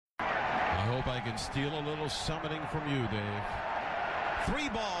I hope I can steal a little summoning from you, Dave. 3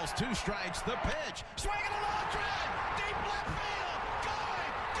 balls, 2 strikes, the pitch. Swinging a long drive. Deep left field. Going.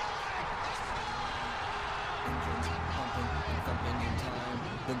 Engines pumping and thumping in time.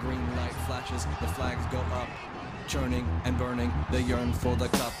 The green light flashes, the flags go up. Churning and burning, they yearn for the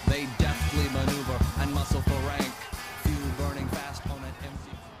cup. They deftly maneuver and muscle for rank. Fuel burning fast on an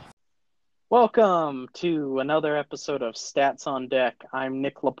empty. Welcome to another episode of Stats on Deck. I'm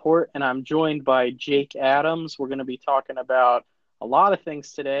Nick Laporte, and I'm joined by Jake Adams. We're going to be talking about a lot of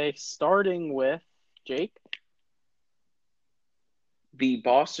things today, starting with Jake. The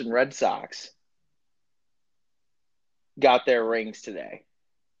Boston Red Sox got their rings today.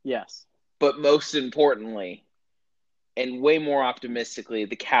 Yes. But most importantly, and way more optimistically,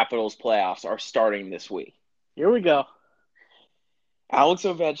 the Capitals playoffs are starting this week. Here we go. Alex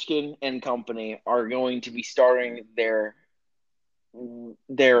Ovechkin and company are going to be starting their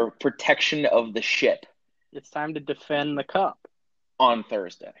protection of the ship It's time to defend the cup. on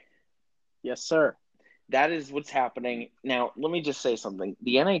Thursday. Yes, sir. That is what's happening. Now, let me just say something.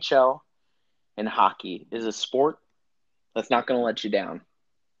 The NHL and hockey is a sport that's not going to let you down.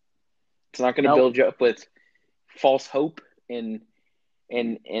 It's not going to build you up with false hope and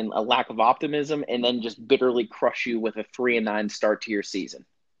a lack of optimism and then just bitterly crush you with a 3-9 start to your season.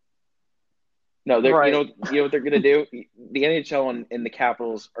 No, Right. you know what they're going to do? The NHL and the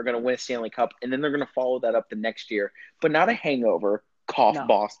Capitals are going to win a Stanley Cup, and then they're going to follow that up the next year. But not a hangover, cough, No.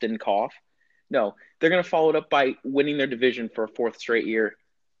 Boston, cough. No, they're going to follow it up by winning their division for a 4th straight year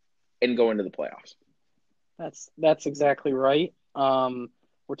and go into the playoffs. That's exactly right.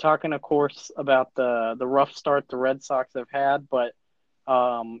 We're talking, of course, about the rough start the Red Sox have had, but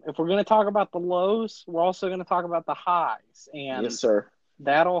if we're going to talk about the lows, we're also going to talk about the highs. And Yes, sir.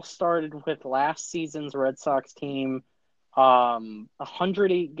 that all started with last season's Red Sox team.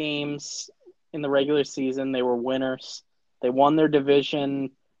 108 games in the regular season. They were winners. They won their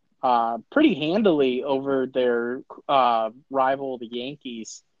division pretty handily over their rival, the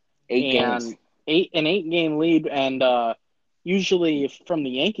Yankees. 8 games. An 8-game lead. And usually, from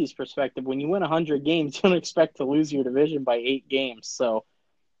the Yankees' perspective, when you win 100 games, you don't expect to lose your division by 8 games. So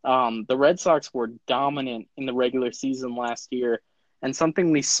the Red Sox were dominant in the regular season last year. And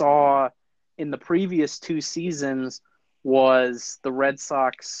something we saw in the previous 2 seasons was the Red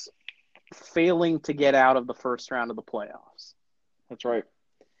Sox failing to get out of the first round of the playoffs. That's right.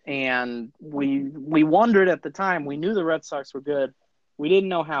 And we wondered at the time, we knew the Red Sox were good. We didn't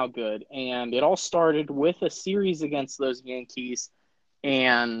know how good. And it all started with a series against those Yankees.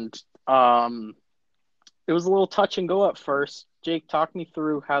 And it was a little touch and go at first. Jake, talk me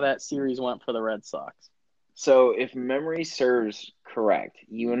through how that series went for the Red Sox. So if memory serves correct,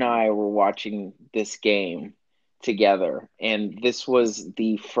 you and I were watching this game together, and this was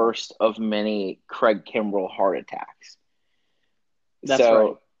the first of many Craig Kimbrell heart attacks. That's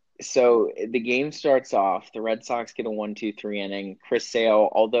right. So the game starts off. The Red Sox get a 1-2-3 inning. Chris Sale,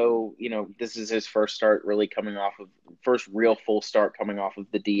 although, this is his first start really first real full start coming off of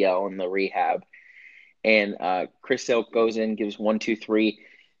the DL and the rehab. And Chris Sale goes in, gives 1-2-3.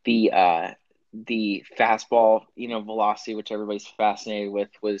 The fastball, velocity, which everybody's fascinated with,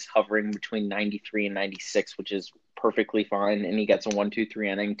 was hovering between 93 and 96, which is perfectly fine. And he gets a 1-2-3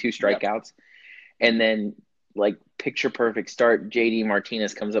 inning, 2 strikeouts. Yep. And then, picture perfect start, JD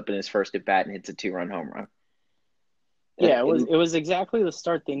Martinez comes up in his first at bat and hits a 2-run home run. Yeah, it was exactly the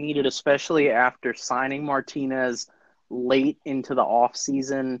start they needed, especially after signing Martinez late into the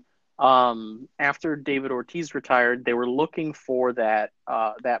offseason. After David Ortiz retired, they were looking for that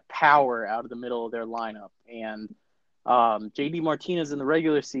power out of the middle of their lineup. And JD Martinez in the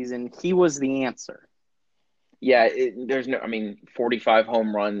regular season, he was the answer. Yeah, 45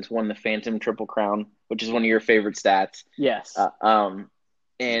 home runs, won the Phantom Triple Crown, which is one of your favorite stats. Yes.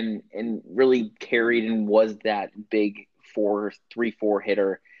 And really carried and was that big 3-4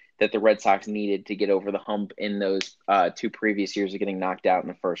 hitter that the Red Sox needed to get over the hump in those 2 previous years of getting knocked out in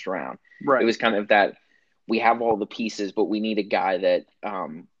the first round. Right. It was kind of that we have all the pieces, but we need a guy that,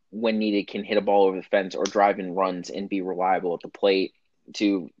 when needed, can hit a ball over the fence or drive in runs and be reliable at the plate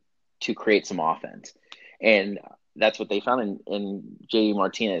to create some offense. And that's what they found in JD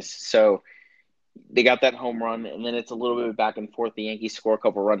Martinez. So they got that home run, and then it's a little bit of back and forth. The Yankees score a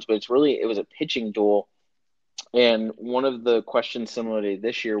couple runs, but it was a pitching duel. And one of the questions similar to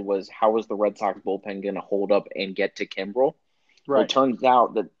this year was, how was the Red Sox bullpen going to hold up and get to Kimbrell? Right. Well, it turns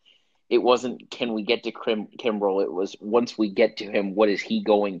out that it wasn't, can we get to Kimbrell? It was, once we get to him, what is he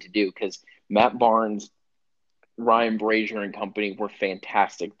going to do? Because Matt Barnes, Ryan Brazier and company were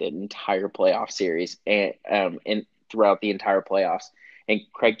fantastic the entire playoff series and throughout the entire playoffs. And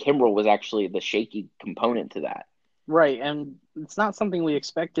Craig Kimbrell was actually the shaky component to that. Right, and it's not something we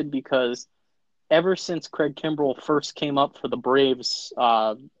expected because ever since Craig Kimbrell first came up for the Braves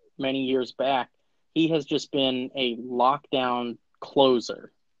many years back, he has just been a lockdown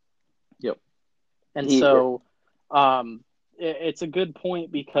closer. Yep. And so it's a good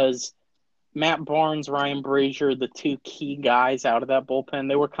point because Matt Barnes, Ryan Brazier, the two key guys out of that bullpen,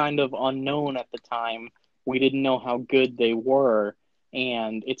 they were kind of unknown at the time. We didn't know how good they were.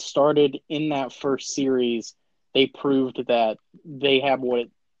 And it started in that first series. They proved that they have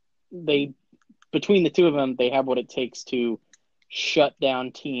between the two of them, they have what it takes to shut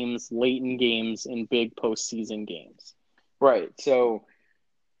down teams late in games in big postseason games. Right. So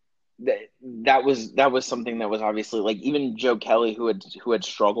that was something that was obviously, like, even Joe Kelly, who had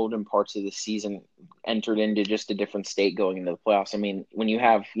struggled in parts of the season, entered into just a different state going into the playoffs. I mean, when you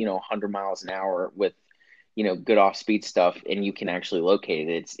have 100 miles an hour with good off speed stuff, and you can actually locate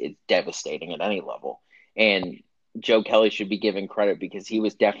it, it's devastating at any level. And Joe Kelly should be given credit because he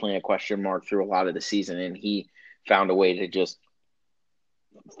was definitely a question mark through a lot of the season, and he found a way to just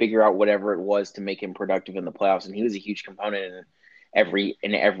figure out whatever it was to make him productive in the playoffs. And he was a huge component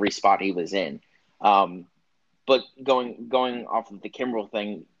in every spot he was in. But going off of the Kimbrell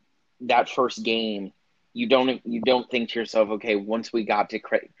thing, that first game, you don't think to yourself, okay, once we got to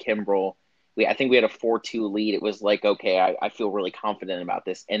Kimbrell, I think we had a 4-2 lead. It was like, okay, I feel really confident about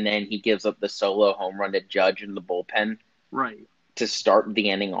this. And then he gives up the solo home run to Judge in the bullpen, right, to start the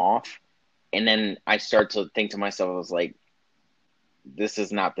inning off. And then I start to think to myself, I was like, this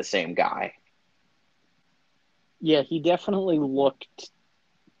is not the same guy. Yeah, he definitely looked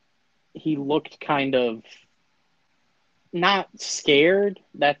kind of not scared.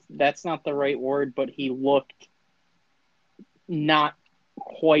 That's not the right word, but he looked not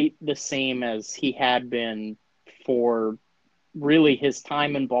quite the same as he had been for really his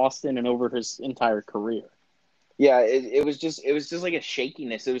time in Boston and over his entire career. Yeah, it was just like a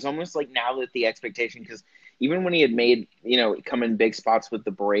shakiness. It was almost like now that the expectation, because even when he had made, come in big spots with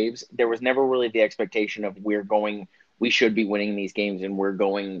the Braves, there was never really the expectation of we should be winning these games and we're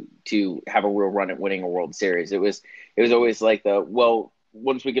going to have a real run at winning a World Series. It was always like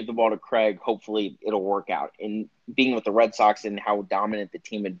once we give the ball to Craig, hopefully it'll work out. And being with the Red Sox and how dominant the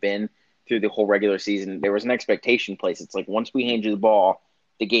team had been through the whole regular season, there was an expectation placed. It's like, once we hand you the ball,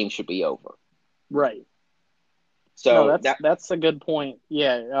 the game should be over. Right. So no, that's a good point.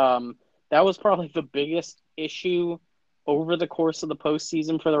 Yeah, that was probably the biggest issue over the course of the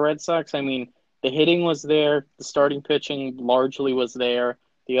postseason for the Red Sox. I mean, the hitting was there, the starting pitching largely was there.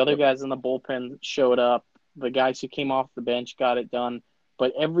 The other guys in the bullpen showed up. The guys who came off the bench got it done.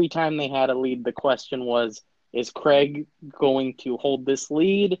 But every time they had a lead, the question was, is Craig going to hold this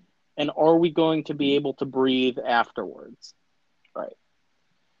lead, and are we going to be able to breathe afterwards? Right.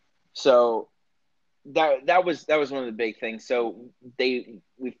 So that was one of the big things. So the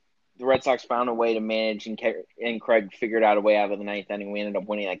Red Sox found a way to manage, and Craig figured out a way out of the ninth inning. We ended up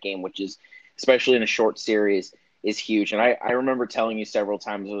winning that game, which is, especially in a short series, is huge. And I remember telling you several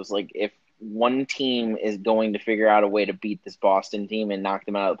times, it was like, if one team is going to figure out a way to beat this Boston team and knock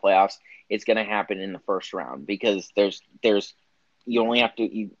them out of the playoffs, it's going to happen in the first round, because you only have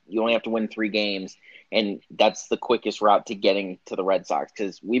to win 3 games, and that's the quickest route to getting to the Red Sox.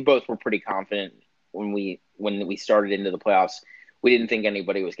 Because we both were pretty confident when we started into the playoffs. We didn't think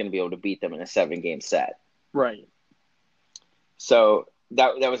anybody was going to be able to beat them in a 7-game set. Right. So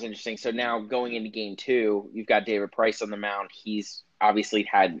that was interesting. So now going into game 2, you've got David Price on the mound. He's obviously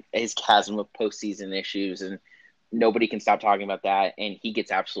had his chasm of postseason issues, and nobody can stop talking about that. And he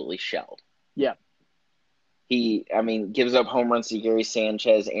gets absolutely shelled. Yeah. He gives up home runs to Gary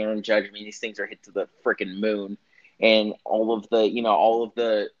Sanchez, Aaron Judge. I mean, these things are hit to the freaking moon. And all of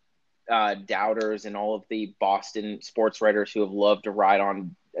the doubters and all of the Boston sports writers who have loved to ride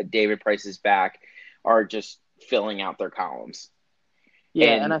on David Price's back are just filling out their columns.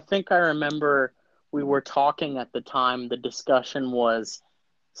 Yeah, and I think I remember we were talking at the time, the discussion was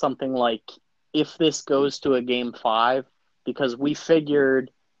something like, if this goes to a game 5, because we figured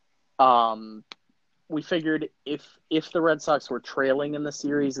if the Red Sox were trailing in the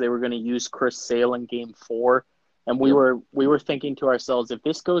series, they were going to use Chris Sale in game 4. And we were thinking to ourselves, if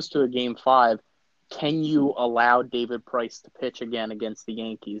this goes to a game 5, can you allow David Price to pitch again against the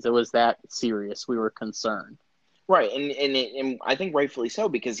Yankees? It was that serious. We were concerned. Right, and I think rightfully so,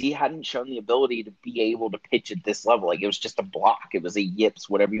 because he hadn't shown the ability to be able to pitch at this level. Like, it was just a block. It was a yips,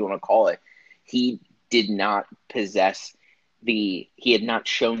 whatever you want to call it. He did not possess he had not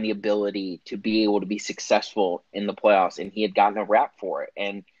shown the ability to be able to be successful in the playoffs, and he had gotten a rap for it.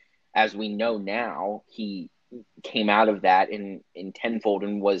 And as we know now, he came out of that in tenfold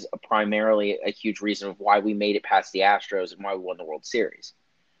and was primarily a huge reason of why we made it past the Astros and why we won the World Series.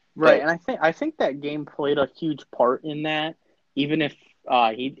 Right, But and I think that game played a huge part in that, even if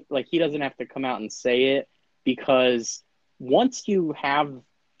he doesn't have to come out and say it, because once you have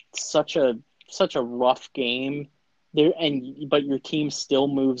such a rough game there but your team still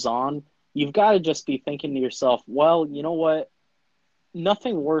moves on, you've got to just be thinking to yourself, well, you know what?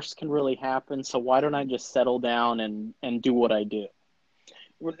 Nothing worse can really happen, so why don't I just settle down and do what I do?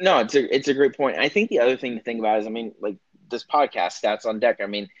 no, it's a great point. I think the other thing to think about is, I mean, like this podcast, Stats on Deck. I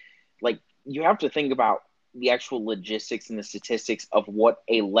mean, like you have to think about the actual logistics and the statistics of what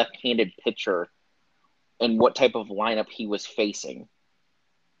a left-handed pitcher and what type of lineup he was facing.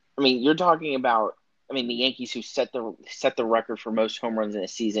 I mean, you're talking about, I mean, the Yankees who set the record for most home runs in a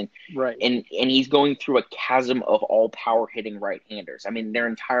season, Right. and he's going through a chasm of all power hitting right-handers. I mean, their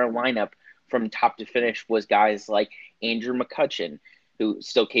entire lineup from top to finish was guys like Andrew McCutchen, who's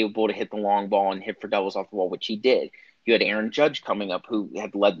still capable to hit the long ball and hit for doubles off the wall, which he did. You had Aaron Judge coming up, who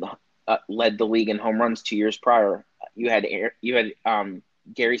had led the league in home runs 2 years prior. You had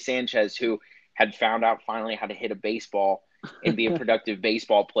Gary Sanchez, who had found out finally how to hit a baseball and be a productive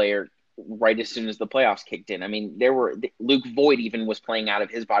baseball player right as soon as the playoffs kicked in. I mean, Luke Voigt even was playing out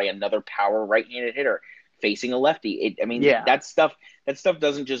of his body, another power right-handed hitter facing a lefty. That stuff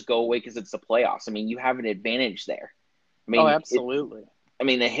doesn't just go away because it's the playoffs. I mean, you have an advantage there. I mean, absolutely.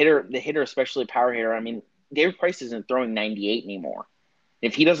 the hitter, especially power hitter. I mean, David Price isn't throwing 98 anymore.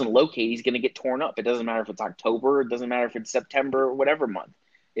 If he doesn't locate, he's going to get torn up. It doesn't matter if it's October. It doesn't matter if it's September or whatever month.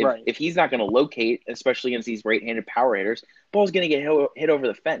 If he's not going to locate, especially against these right-handed power hitters, ball's going to get hit over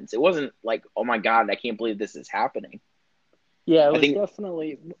the fence. It wasn't like, oh my God, I can't believe this is happening. Yeah,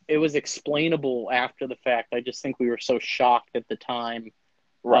 it was explainable after the fact. I just think we were so shocked at the time,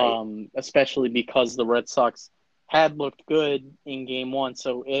 right? Especially because the Red Sox had looked good in Game 1.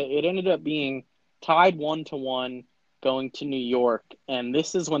 So it ended up being tied 1-1 going to New York, and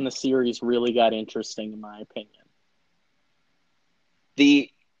this is when the series really got interesting, in my opinion.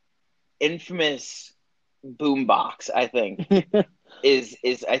 The infamous boombox, I think, is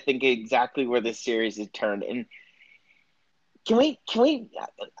I think exactly where this series has turned. And can we?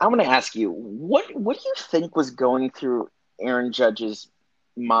 I'm going to ask you, what do you think was going through Aaron Judge's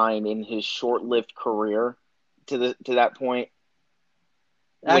mind in his short-lived career to that point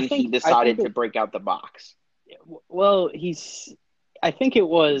when he decided to break out the box? Well, I think it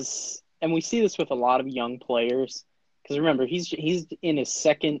was, and we see this with a lot of young players. Because remember, he's in his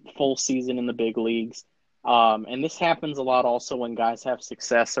second full season in the big leagues, and this happens a lot also when guys have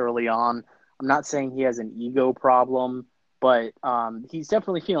success early on. I'm not saying he has an ego problem, but he's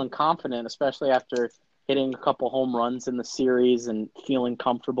definitely feeling confident, especially after hitting a couple home runs in the series and feeling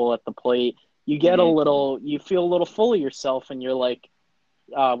comfortable at the plate. You get you feel a little full of yourself, and you're like,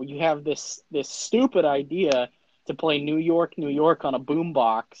 you have this stupid idea to play New York on a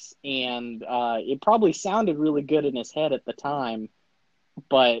boombox, and it probably sounded really good in his head at the time,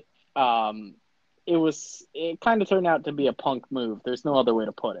 but it kind of turned out to be a punk move. There's no other way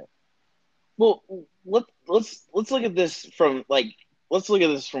to put it. Well, let's look at this from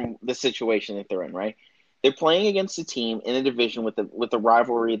the situation that they're in, right? They're playing against a team in a division with a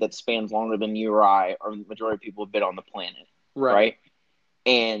rivalry that spans longer than you or I or the majority of people have been on the planet, right?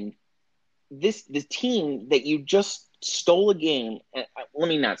 And the team that you just stole a game, let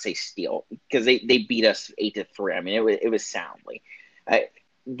me not say steal, because they beat us 8-3. I mean, it was soundly.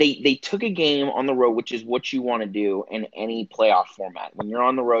 They took a game on the road, which is what you want to do in any playoff format. When you're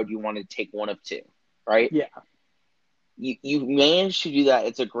on the road, you want to take one of two, right? Yeah. You managed to do that.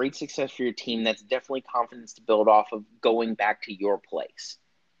 It's a great success for your team. That's definitely confidence to build off of going back to your place.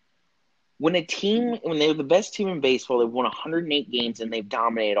 When they're the best team in baseball, they've won 108 games and they've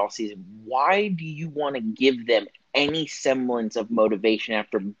dominated all season, why do you want to give them any semblance of motivation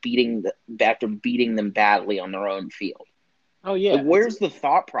after beating them badly on their own field? Oh, yeah. Like, where's the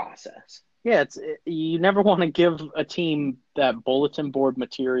thought process? Yeah, you never want to give a team that bulletin board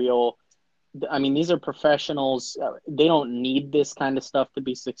material. I mean, these are professionals. They don't need this kind of stuff to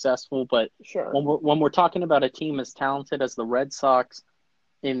be successful. But sure, when we're talking about a team as talented as the Red Sox,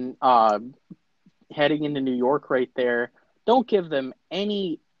 in heading into New York right there, don't give them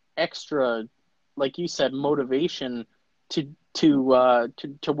any extra, like you said, motivation to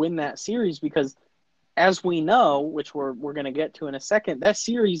win that series, because as we know, which we're going to get to in a second, that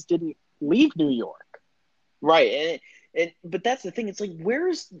series didn't leave New York. Right. But that's the thing. It's like, where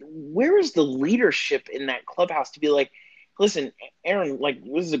is the leadership in that clubhouse to be like, listen, Aaron, like,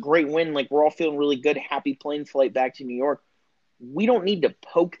 this is a great win. Like, we're all feeling really good, happy plane flight back to New York. We don't need to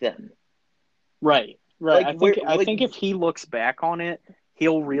poke them. Right. Right. I like think if he looks back on it,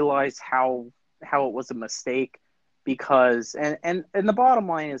 he'll realize how it was a mistake because and the bottom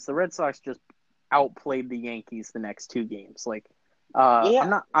line is the Red Sox just outplayed the Yankees the next two games. Like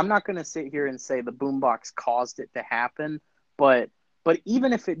yeah. I'm not going to sit here and say the boombox caused it to happen, but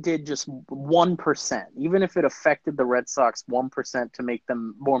even if it did just 1%, even if it affected the Red Sox 1% to make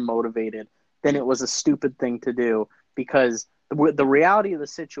them more motivated, then it was a stupid thing to do because the reality of the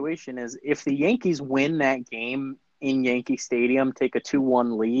situation is if the Yankees win that game in Yankee Stadium, take a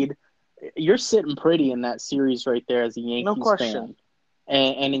 2-1 lead, you're sitting pretty in that series right there as a No Yankees question.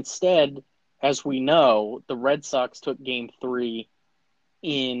 fan. And instead, as we know, the Red Sox took game three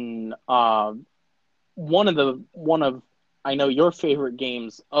in one of I know your favorite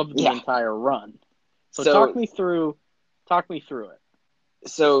games of the Yeah. entire run. So So talk me through it.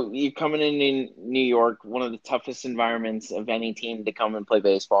 so you're coming in New York, one of the toughest environments of any team to come and play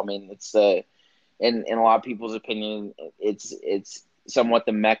baseball. I mean, it's in a lot of people's opinion, it's somewhat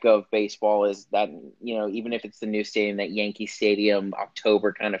the mecca of baseball. Is that even if it's the new stadium, that Yankee Stadium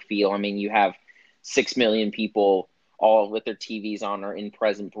October kind of feel. I mean, you have 6 million people all with their TVs on or in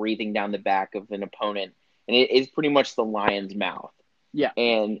present, breathing down the back of an opponent, and it is pretty much the lion's mouth. Yeah.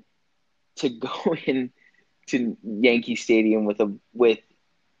 And to go in to Yankee Stadium with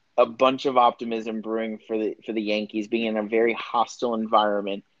a bunch of optimism brewing for the Yankees, being in a very hostile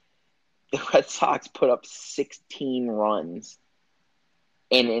environment, the Red Sox put up 16 runs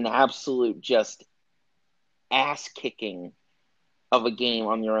in an absolute just ass kicking of a game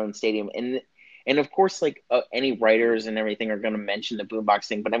on your own stadium. And of course, like any writers and everything are going to mention the boombox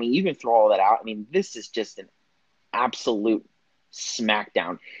thing, but I mean, you can throw all that out. I mean, this is just an absolute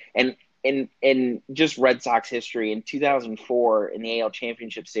smackdown. And in just Red Sox history, in 2004 in the AL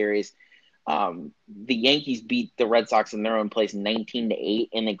Championship Series, the Yankees beat the Red Sox in their own place 19-8,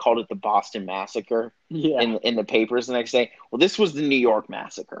 and they called it the Boston Massacre Yeah. in the papers the next day. Well, this was the New York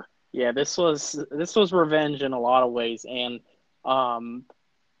Massacre. Yeah, this was revenge in a lot of ways, and on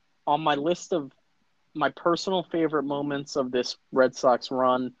my list of my personal favorite moments of this Red Sox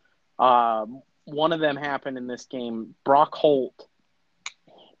run, one of them happened in this game. Brock Holt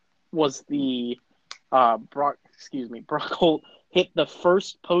was the Brock Holt hit the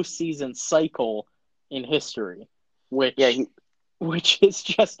first postseason cycle in history, which Yeah, which is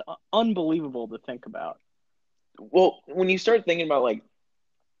just unbelievable to think about. well, when you start thinking about like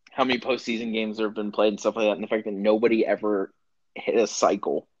how many postseason games there have been played and stuff like that, and the fact that nobody ever hit a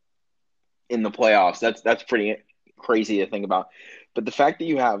cycle in the playoffs, that's pretty crazy to think about. But the fact that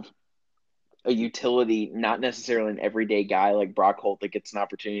you have a utility, not necessarily an everyday guy like Brock Holt that gets an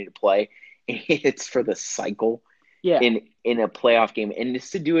opportunity to play, and hits for the cycle Yeah, in a playoff game, and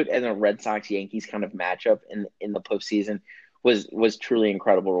just to do it in a Red Sox Yankees kind of matchup in the postseason was truly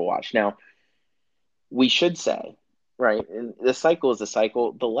incredible to watch. Now, we should say, right, and the cycle is a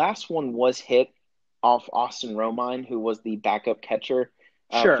cycle. The last one was hit off Austin Romine, who was the backup catcher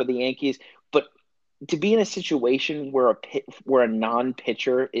for sure. the Yankees. But to be in a situation where where a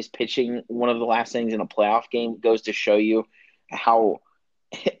non-pitcher is pitching one of the last innings in a playoff game goes to show you how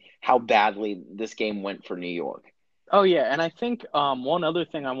how badly this game went for New York. Oh yeah, and I think one other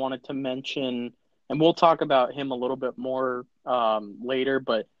thing I wanted to mention, and we'll talk about him a little bit more later,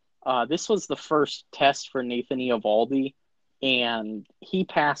 but this was the first test for Nathan Eovaldi, and he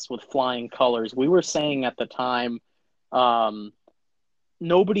passed with flying colors. We were saying at the time, um,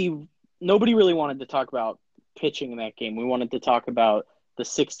 nobody nobody really wanted to talk about pitching in that game. We wanted to talk about the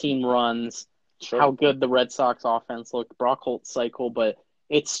 16 runs, Sure. how good the Red Sox offense looked, Brock Holt's cycle, but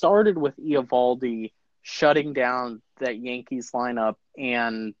it started with Eovaldi shutting down that Yankees lineup,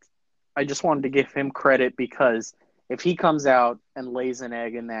 and I just wanted to give him credit because if he comes out and lays an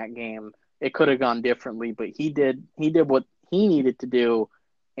egg in that game, it could have gone differently, but he did what he needed to do,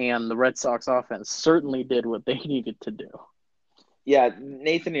 and the Red Sox offense certainly did what they needed to do. Yeah,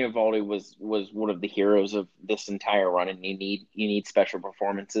 Nathan Eovaldi was one of the heroes of this entire run, and you need special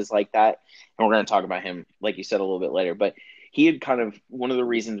performances like that. And we're going to talk about him, like you said, a little bit later. But he had kind of one of the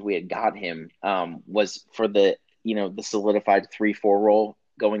reasons we had got him was for the the solidified 3-4 role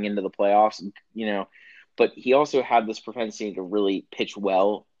going into the playoffs. But he also had this propensity to really pitch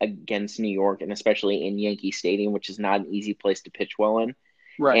well against New York, and especially in Yankee Stadium, which is not an easy place to pitch well in.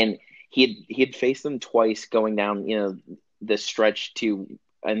 Right. And he had faced them twice going down, the stretch to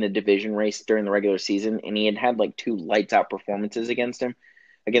in the division race during the regular season, and he had like two lights out performances against the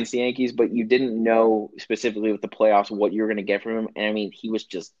Yankees, but you didn't know specifically with the playoffs what you were going to get from him. And I mean, he was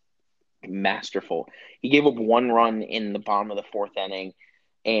just masterful. He gave up one run in the bottom of the fourth inning,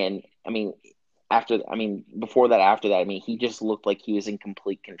 and I mean, after that, I mean, he just looked like he was in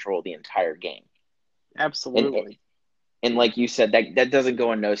complete control the entire game. Absolutely. And like you said, that doesn't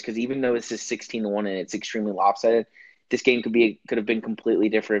go unnoticed because even though this is 16-1 and it's extremely lopsided, this game could have been completely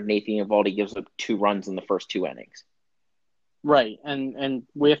different if Nathan Eovaldi gives up 2 runs in the first 2 innings. Right. And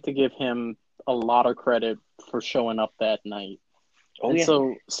we have to give him a lot of credit for showing up that night. Oh, And yeah.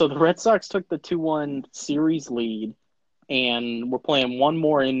 so the Red Sox took the 2-1 series lead, and we're playing one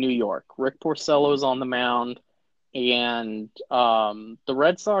more in New York. Rick Porcello's on the mound, and the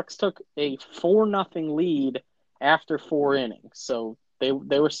Red Sox took a 4-0 lead after 4 innings. So they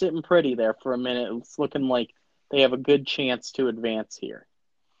were sitting pretty there for a minute. It's looking like they have a good chance to advance here.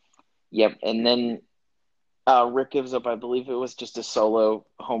 Yep. And then Rick gives up, I believe it was just a solo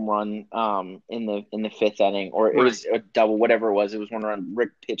home run in the 5th inning, or it was a double, whatever it was. It was one run.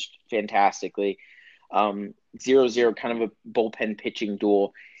 Rick pitched fantastically. 0-0, kind of a bullpen pitching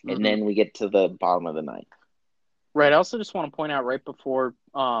duel, and then we get to the bottom of the ninth. Right. I also just want to point out right before,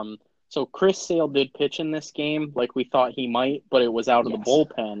 so Chris Sale did pitch in this game like we thought he might, but it was out of the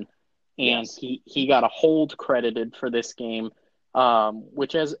bullpen, and he got a hold credited for this game,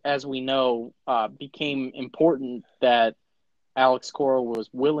 which, as we know, became important that Alex Cora was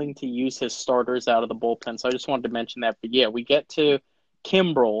willing to use his starters out of the bullpen. So I just wanted to mention that. But yeah, we get to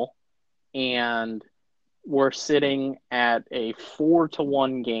Kimbrel, and we're sitting at a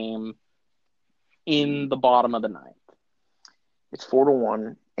 4-1 game in the bottom of the ninth. It's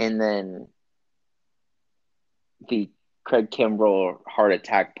 4-1, and then the Craig Kimbrel heart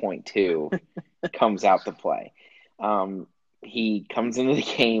attack .2 comes out to play. He comes into the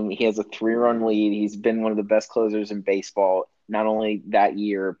game. He has a 3-run lead. He's been one of the best closers in baseball, not only that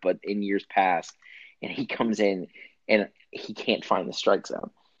year, but in years past. And he comes in, and he can't find the strike zone.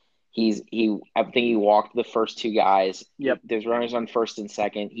 I think he walked the first 2 guys. Yep. There's runners on first and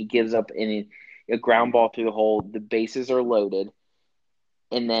second. He gives up a ground ball through the hole. The bases are loaded.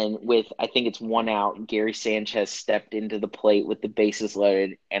 And then with, I think it's 1 out, Gary Sanchez stepped into the plate with the bases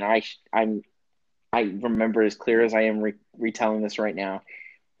loaded. And I remember as clear as I am retelling this right now,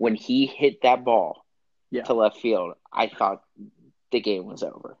 when he hit that ball to left field, I thought the game was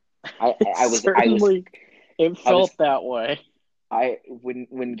over. It felt that way.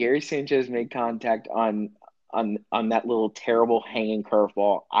 When Gary Sanchez made contact on that little terrible hanging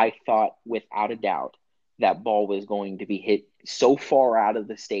curveball, I thought without a doubt that ball was going to be hit so far out of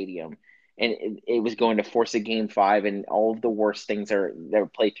the stadium, and it was going to force a Game 5, and all of the worst things that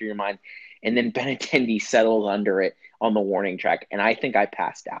play through your mind. And then Benintendi settled under it on the warning track, and I think I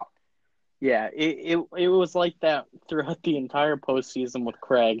passed out. Yeah, it was like that throughout the entire postseason with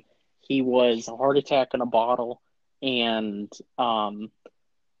Craig. He was a heart attack in a bottle, and I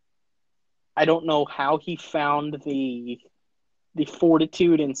don't know how he found the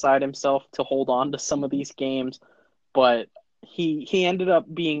fortitude inside himself to hold on to some of these games, but he ended up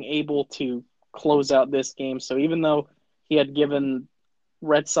being able to close out this game. So even though he had given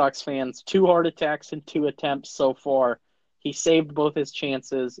Red Sox fans 2 heart attacks in 2 attempts so far, he saved both his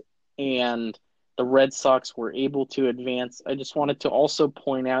chances, and the Red Sox were able to advance. I just wanted to also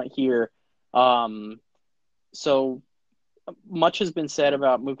point out here, so much has been said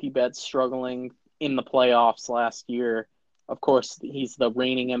about Mookie Betts struggling in the playoffs last year. Of course, he's the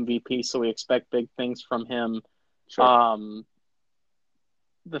reigning MVP, so we expect big things from him. Sure.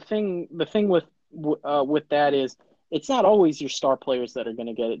 The thing with that is, it's not always your star players that are going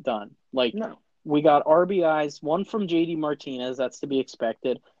to get it done. Like, no. We got RBIs, 1 from JD Martinez, that's to be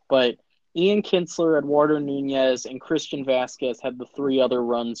expected, but Ian Kinsler, Eduardo Nunez, and Christian Vasquez had the 3 other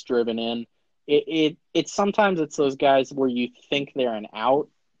runs driven in. It's sometimes it's those guys where you think they're an out,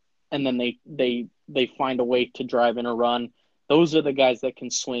 and then they find a way to drive in a run. Those are the guys that can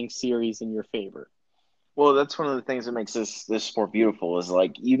swing series in your favor. Well, that's one of the things that makes this sport beautiful is,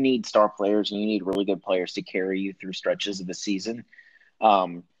 like, you need star players and you need really good players to carry you through stretches of the season,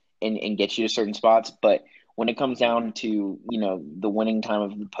 and get you to certain spots. But when it comes down to, the winning time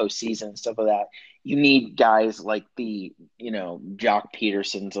of the postseason and stuff like that, you need guys like the, Jock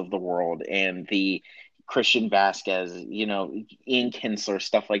Petersons of the world and the Christian Vasquez, Ian Kinsler,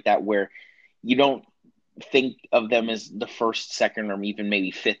 stuff like that, where you don't think of them as the first, second, or even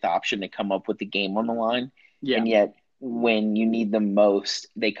maybe 5th option to come up with the game on the line. Yeah. And yet when you need them most,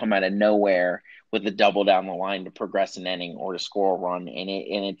 they come out of nowhere with a double down the line to progress an inning or to score a run, and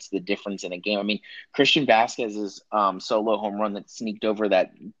it's the difference in a game. I mean, Christian Vasquez's solo home run that sneaked over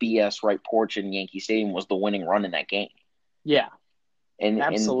that BS right porch in Yankee Stadium was the winning run in that game. Yeah, and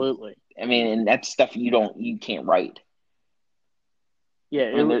absolutely. And that's stuff you can't write.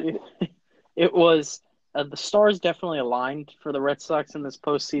 Yeah, it was. The stars definitely aligned for the Red Sox in this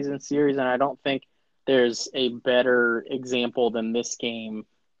postseason series, and I don't think there's a better example than this game,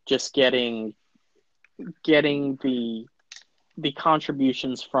 just getting getting the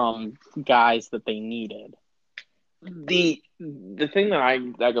contributions from guys that they needed. The thing that I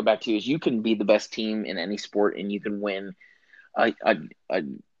go back to is you can be the best team in any sport and you can win a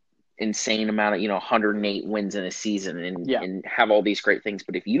insane amount of 108 wins in a season and have all these great things.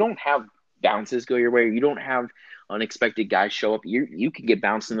 But if you don't have bounces go your way, or you don't have unexpected guys show up, you can get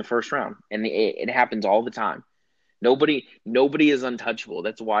bounced in the first round, and it happens all the time. Nobody is untouchable.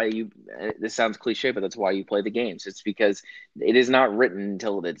 That's why this sounds cliche, but that's why you play the games. It's because it is not written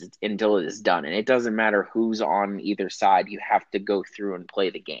until it is done. And it doesn't matter who's on either side. You have to go through and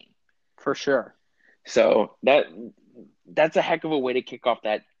play the game. For sure. So that's a heck of a way to kick off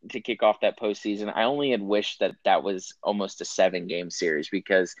that postseason. I only had wished that was almost a 7-game series,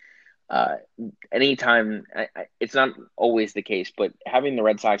 because anytime it's not always the case, but having the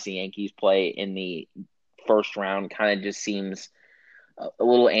Red Sox and Yankees play in the first round kind of just seems a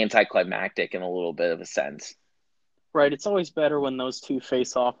little anticlimactic in a little bit of a sense. Right. It's always better when those two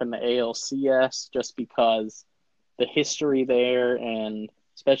face off in the ALCS, just because the history there, and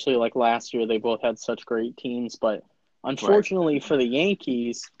especially like last year, they both had such great teams. But unfortunately for the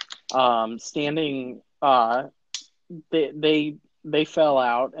Yankees, standing they fell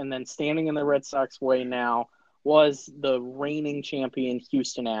out, and then standing in the Red Sox way now was the reigning champion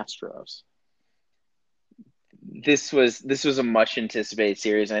Houston Astros. This was a much anticipated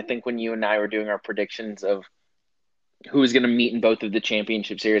series, and I think when you and I were doing our predictions of who was going to meet in both of the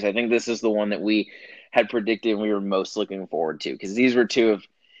championship series, I think this is the one that we had predicted and we were most looking forward to, because these were two of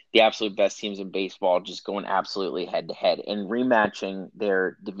the absolute best teams in baseball, just going absolutely head to head and rematching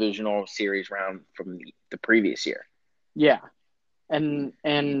their divisional series round from the previous year. Yeah, and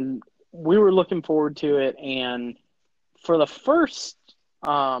we were looking forward to it, and for the first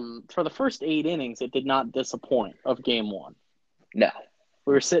 8 innings, it did not disappoint of game one. No.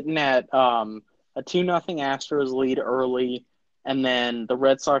 We were sitting at a 2-0 Astros lead early, and then the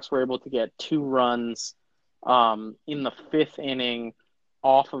Red Sox were able to get 2 runs in the 5th inning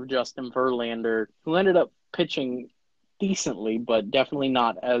off of Justin Verlander, who ended up pitching decently, but definitely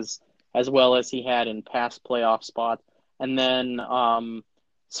not as well as he had in past playoff spots. And then,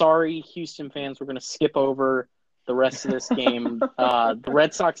 sorry, Houston fans, we're going to skip over the rest of this game. The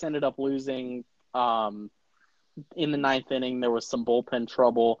Red Sox ended up losing in the 9th inning. There was some bullpen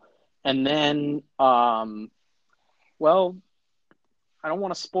trouble. And then, well, I don't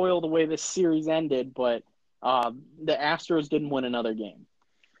want to spoil the way this series ended, but the Astros didn't win another game.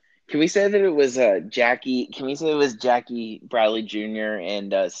 Can we say that it was Jackie? Can we say it was Jackie Bradley Jr.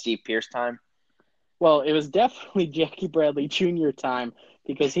 and Steve Pearce time? Well, it was definitely Jackie Bradley Jr. time,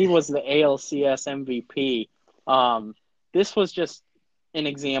 because he was the ALCS MVP. This was just an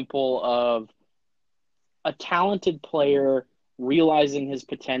example of a talented player realizing his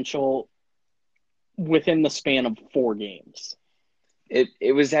potential within the span of 4 games.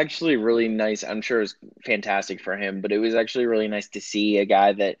 It was actually really nice. I'm sure it was fantastic for him, but it was actually really nice to see a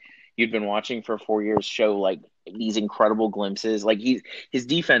guy that you'd been watching for 4 years show like these incredible glimpses. Like his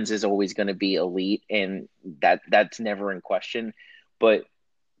defense is always going to be elite, and that's never in question. But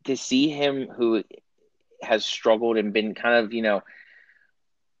to see him, who has struggled and been kind of,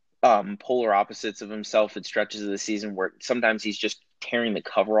 polar opposites of himself at stretches of the season, where sometimes he's just tearing the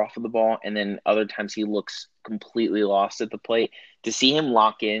cover off of the ball, and then other times he looks completely lost at the plate. To see him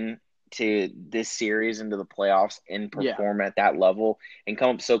lock in to this series into the playoffs and perform at that level and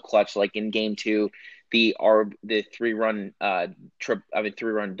come up so clutch, like in game 2, the 3-run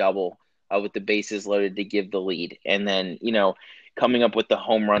double with the bases loaded to give the lead, and then coming up with the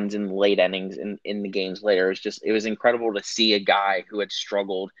home runs in the late innings in the games later. It was incredible to see a guy who had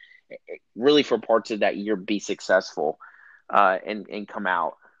struggled really for parts of that year be successful and come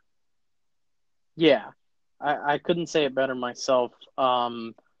out. Yeah, I couldn't say it better myself.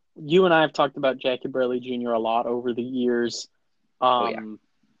 You and I have talked about Jackie Bradley Jr. a lot over the years.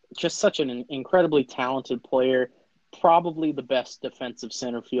 Just such an incredibly talented player, probably the best defensive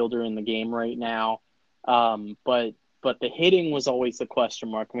center fielder in the game right now. But the hitting was always the question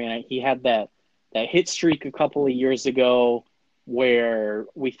mark. I mean, he had that hit streak a couple of years ago where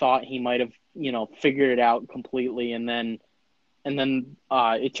we thought he might have, figured it out completely, and then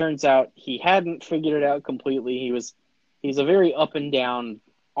it turns out he hadn't figured it out completely. He's a very up and down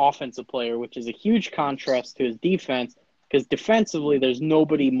offensive player, which is a huge contrast to his defense, because defensively there's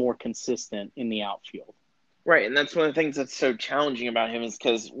nobody more consistent in the outfield. Right, and that's one of the things that's so challenging about him, is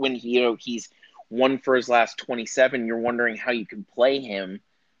because when he's 1 for his last 27, you're wondering how you can play him,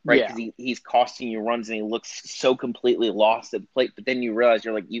 right? Because he's costing you runs and he looks so completely lost at the plate. But then you realize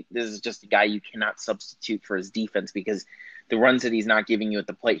you're like, this is just a guy you cannot substitute for his defense, because the runs that he's not giving you at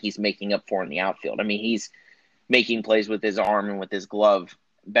the plate, he's making up for in the outfield. I mean, he's making plays with his arm and with his glove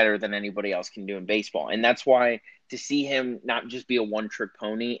better than anybody else can do in baseball. And that's why to see him not just be a one-trick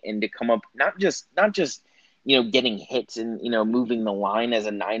pony and to come up not just getting hits and moving the line as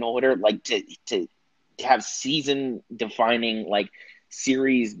a 9-hole hitter, like to have season-defining, like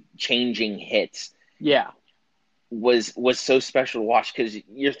series-changing hits. Yeah. Was so special to watch, because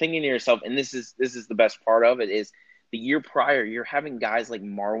you're thinking to yourself, and this is the best part of it, is the year prior you're having guys like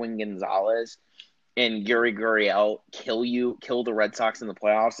Marwin Gonzalez and Yuri Gurriel kill the Red Sox in the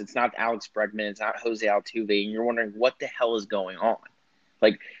playoffs. It's not Alex Bregman, it's not Jose Altuve, and you're wondering what the hell is going on.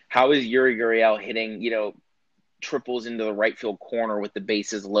 Like, how is Yuri Gurriel hitting triples into the right field corner with the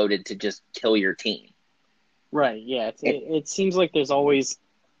bases loaded to just kill your team? Right. Yeah. It seems like there's always.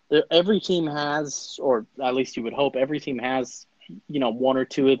 Every team has, or at least you would hope, every team has, one or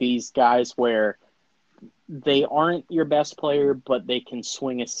two of these guys where they aren't your best player, but they can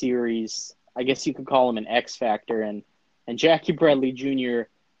swing a series. I guess you could call him an X factor, and Jackie Bradley Jr.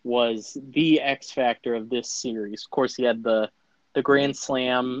 was the X factor of this series. Of course, he had the grand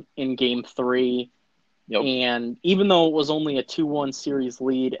slam in Game 3, Yep. And even though it was only a 2-1 series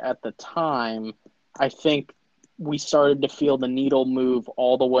lead at the time, I think we started to feel the needle move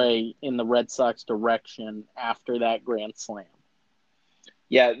all the way in the Red Sox direction after that grand slam.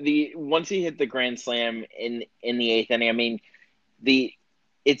 Yeah, once he hit the grand slam in the eighth inning, I mean, I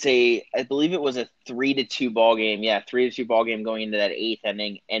believe it was a 3-2 ball game. Yeah, 3-2 ball game going into that eighth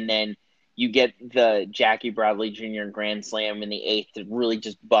inning, and then you get the Jackie Bradley Jr. grand slam in the eighth to really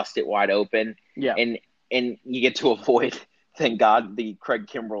just bust it wide open. Yeah, and you get to avoid, thank God, the Craig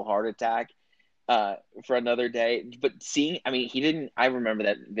Kimbrell heart attack. For another day, but I remember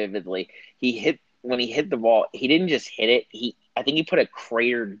that vividly. When he hit the ball, he didn't just hit it. I think he put a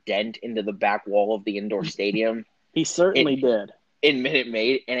cratered dent into the back wall of the indoor stadium. He certainly did. In Minute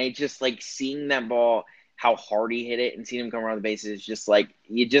Maid, and I just like seeing that ball, how hard he hit it, and seeing him come around the bases, just like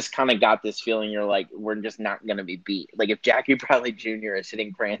you just kind of got this feeling. You're like, we're just not going to be beat. Like if Jackie Bradley Jr. is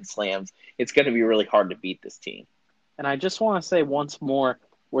hitting grand slams, it's going to be really hard to beat this team. And I just want to say once more,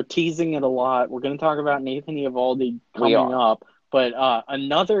 we're teasing it a lot. We're going to talk about Nathan Eovaldi coming up. But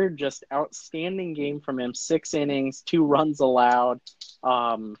another just outstanding game from him. 6 innings, 2 runs allowed.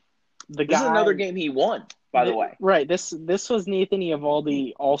 This is another game he won, by the way. Right. This was Nathan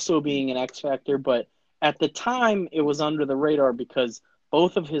Eovaldi also being an X factor. But at the time, it was under the radar because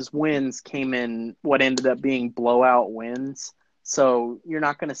both of his wins came in what ended up being blowout wins. So you're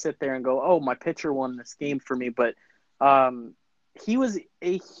not going to sit there and go, oh, my pitcher won this game for me. But he was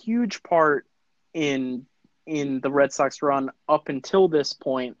a huge part in the Red Sox run up until this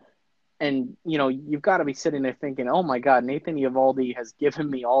point. And, you've got to be sitting there thinking, oh, my God, Nathan Eovaldi has given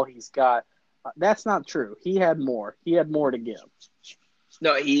me all he's got. That's not true. He had more. He had more to give.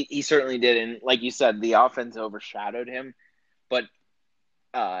 No, he certainly did. And like you said, the offense overshadowed him. But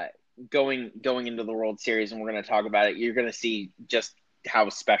going into the World Series, and we're going to talk about it, you're going to see just how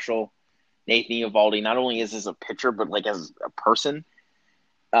special Nathan Eovaldi not only is as a pitcher, but like as a person.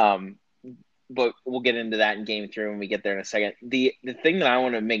 But we'll get into that in Game 3 when we get there in a second. The thing that I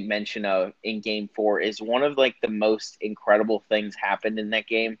want to make mention of in Game 4 is one of like the most incredible things happened in that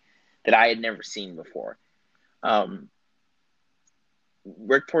game that I had never seen before.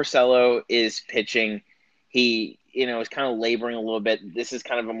 Rick Porcello is pitching. He, is kind of laboring a little bit. This is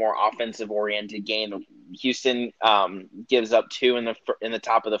kind of a more offensive-oriented game. Houston gives up 2 in the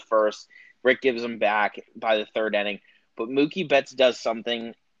top of the first. Rick gives them back by the third inning. But Mookie Betts does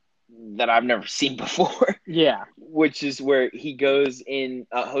something that I've never seen before. Yeah. Which is where he goes in,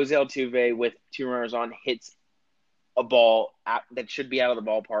 Jose Altuve with 2 runners on, hits a ball that should be out of the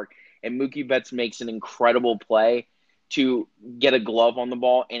ballpark, and Mookie Betts makes an incredible play to get a glove on the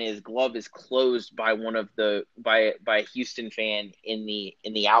ball, and his glove is closed by by a Houston fan in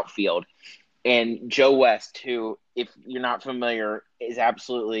the outfield. And Joe West, who, if you're not familiar,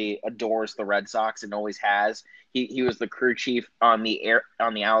 absolutely adores the Red Sox and always has. He was the crew chief on the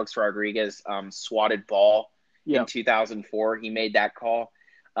Alex Rodriguez swatted ball in 2004. He made that call.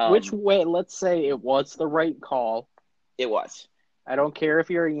 Let's say it was the right call. It was. I don't care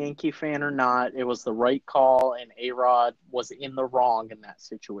if you're a Yankee fan or not. It was the right call, and A-Rod was in the wrong in that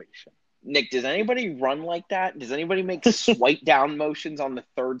situation. Nick, does anybody run like that? Does anybody make swipe down motions on the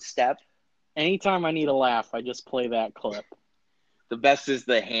third step? Anytime I need a laugh, I just play that clip. The best is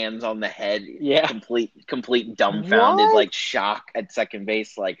the hands on the head. Yeah. Complete dumbfounded, like shock at second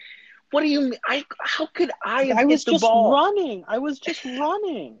base. Like, what do you mean? How could I have hit the ball? I was just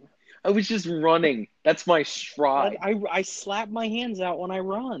running. I was just running. That's my stride. I slap my hands out when I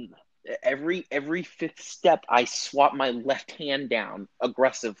run. every fifth step, I swap my left hand down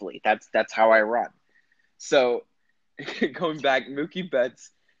aggressively. That's how I run. So going back, Mookie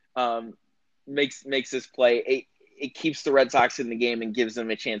Betts makes this play. It keeps the Red Sox in the game and gives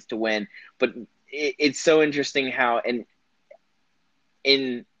them a chance to win. But it's so interesting how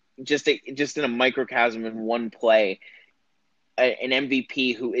in just in a microcosm in one play, an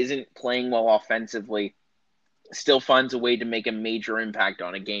MVP who isn't playing well offensively still finds a way to make a major impact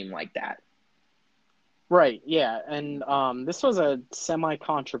on a game like that. Right, yeah. And this was a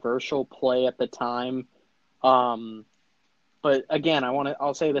semi-controversial play at the time. But again,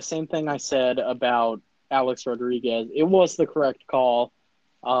 I'll say the same thing I said about Alex Rodriguez. It was the correct call.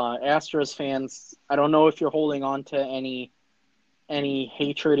 Astros fans, I don't know if you're holding on to any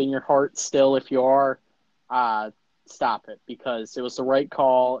hatred in your heart still. If you are, stop it, because it was the right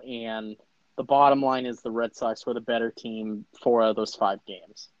call, and the bottom line is the Red Sox were the better team for those 5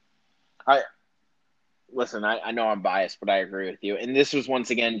 games. I know I'm biased, but I agree with you. And this was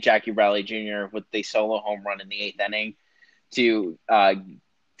once again Jackie Bradley Jr. with the solo home run in the 8th inning to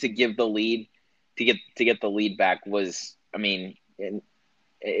give the lead, to get the lead back was, I mean,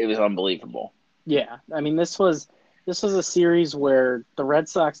 it was unbelievable. Yeah, I mean, this was a series where the Red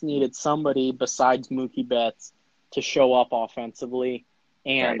Sox needed somebody besides Mookie Betts to show up offensively,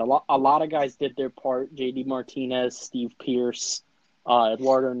 and Right. a lot of guys did their part. J.D. Martinez, Steve Pearce,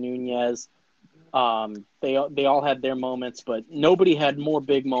 Eduardo Nunez. They all had their moments, but nobody had more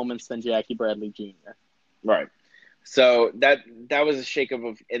big moments than Jackie Bradley Jr. Right. So that was a shakeup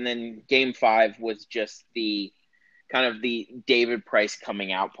of, and then Game 5 was just the kind of the David Price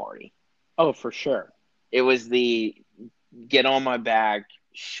coming out party. Oh, for sure. It was the get on my back,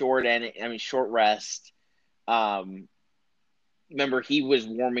 short rest. Remember, he was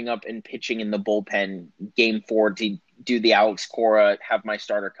warming up and pitching in the bullpen Game 4 to do the Alex Cora, have my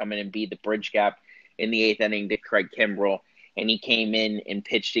starter come in and be the bridge gap in the 8th inning to Craig Kimbrell. And he came in and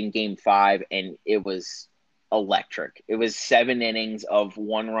pitched in Game 5, and it was electric. It was 7 innings of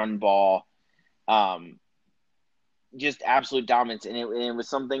 1-run ball, just absolute dominance. And it was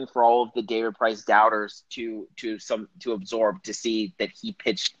something for all of the David Price doubters to absorb, to see that he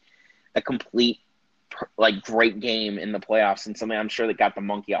pitched a complete, great game in the playoffs, and something I'm sure that got the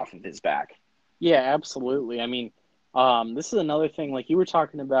monkey off of his back. Yeah, absolutely. I mean, this is another thing, like you were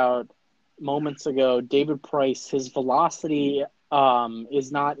talking about moments ago, David Price, his velocity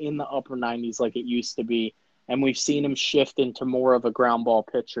is not in the upper 90s like it used to be, and we've seen him shift into more of a ground ball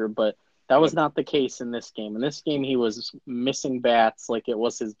pitcher, but that was not the case in this game. In this game, he was missing bats like it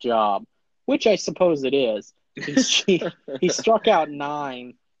was his job, which I suppose it is. He struck out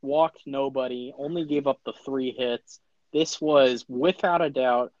 9, walked nobody, only gave up the 3 hits. This was, without a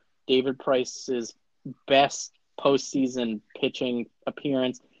doubt, David Price's best postseason pitching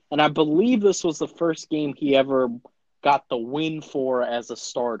appearance. And I believe this was the first game he ever got the win for as a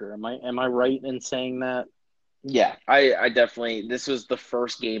starter. Am I right in saying that? Yeah, I definitely, this was the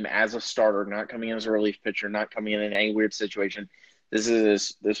first game as a starter, not coming in as a relief pitcher, not coming in any weird situation. This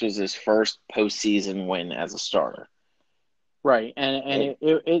was his first postseason win as a starter. Right, and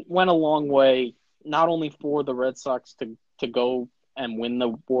it went a long way, not only for the Red Sox to go and win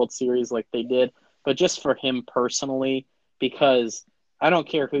the World Series like they did, but just for him personally, because I don't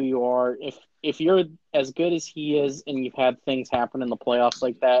care who you are, if you're as good as he is and you've had things happen in the playoffs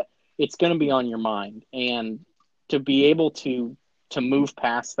like that, it's going to be on your mind. And to be able to move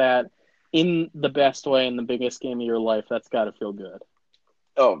past that in the best way in the biggest game of your life, that's got to feel good.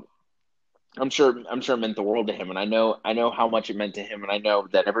 Oh, I'm sure it meant the world to him, and I know how much it meant to him, and I know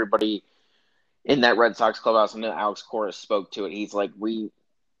that everybody in that Red Sox clubhouse, and Alex Cora spoke to it. He's like, we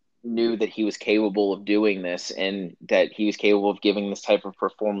knew that he was capable of doing this, and that he was capable of giving this type of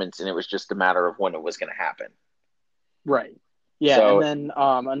performance, and it was just a matter of when it was going to happen. Right. Yeah, So, and then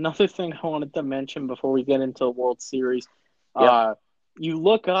another thing I wanted to mention before we get into the World Series, Yep. You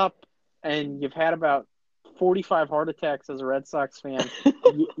look up and you've had about 45 heart attacks as a Red Sox fan,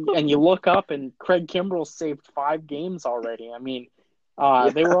 and you look up and Craig Kimbrell saved 5 games already. I mean,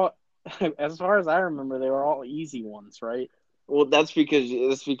 they were all, as far as I remember, they were all easy ones, right? Well, that's because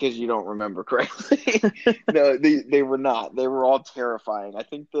you don't remember correctly. No, they were not. They were all terrifying. I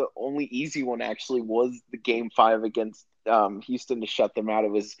think the only easy one actually was the Game 5 against Houston to shut them out.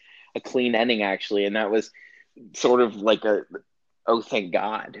 It was a clean ending actually, and that was sort of like oh thank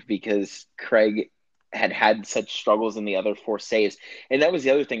God, because Craig had such struggles in the other 4 saves. And that was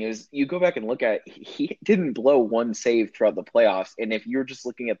the other thing, is you go back and look at, he didn't blow one save throughout the playoffs. And if you're just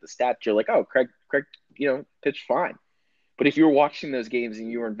looking at the stats, you're like, oh, Craig, pitched fine. But if you were watching those games and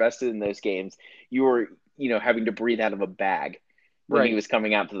you were invested in those games, you were, having to breathe out of a bag when he Right. was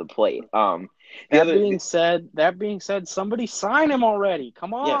coming out to the plate. That being said, somebody sign him already.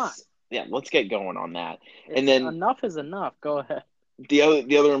 Come on. Yes, yeah, let's get going on that. And It's then enough is enough. Go ahead. the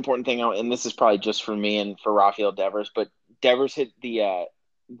other important thing, and this is probably just for me and for Rafael Devers, but Devers hit the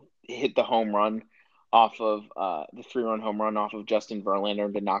home run off of the 3-run home run off of Justin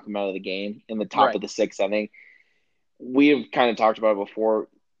Verlander to knock him out of the game in the top of Right. the sixth inning. We have kind of talked about it before.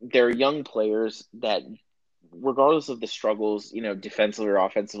 They're young players that, regardless of the struggles, defensively or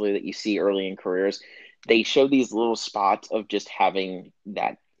offensively that you see early in careers, they show these little spots of just having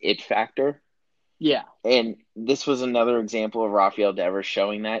that it factor. Yeah. And this was another example of Rafael Devers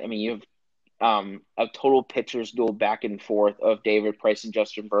showing that. I mean, you have a total pitchers duel back and forth of David Price and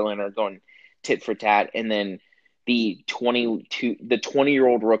Justin Verlander going tit for tat, and then the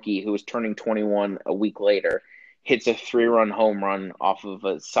 20-year-old rookie who was turning 21 a week later hits a 3-run home run off of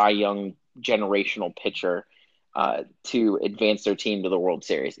a Cy Young generational pitcher to advance their team to the World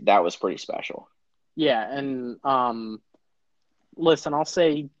Series. That was pretty special. Yeah, and listen, I'll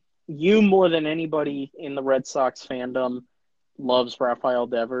say you more than anybody in the Red Sox fandom loves Rafael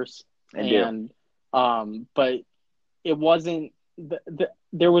Devers. I do. But it wasn't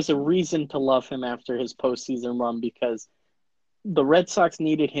there was a reason to love him after his postseason run because the Red Sox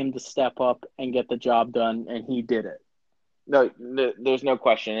needed him to step up and get the job done, and he did it. No, there's no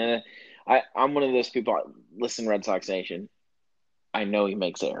question. And I'm one of those people. Listen, Red Sox Nation, I know he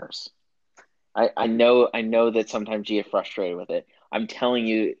makes errors. I know that sometimes you get frustrated with it. I'm telling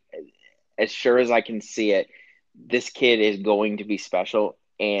you, as sure as I can see it, this kid is going to be special,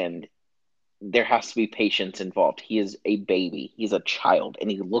 and there has to be patience involved. He is a baby. He's a child, and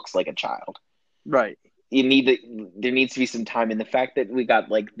he looks like a child. Right. There needs to be some time. And the fact that we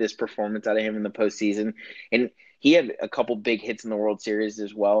got like this performance out of him in the postseason, and he had a couple big hits in the World Series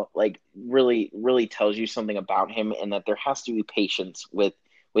as well, like really, really tells you something about him, and that there has to be patience with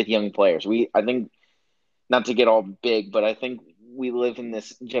young players. I think, not to get all big, but I think we live in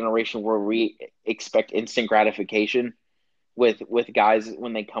this generation where we expect instant gratification with guys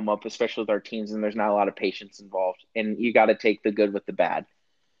when they come up, especially with our teams, and there's not a lot of patience involved. And you got to take the good with the bad.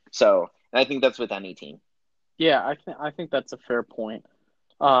 So, and I think that's with any team. Yeah, I think that's a fair point.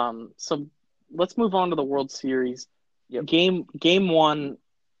 So let's move on to the World Series. Yep. Game one.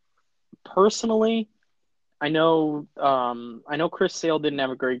 Personally, I know Chris Sale didn't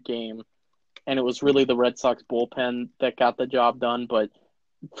have a great game, and it was really the Red Sox bullpen that got the job done. But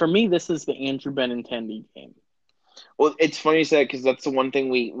for me, this is the Andrew Benintendi game. Well, it's funny you said, because that's the one thing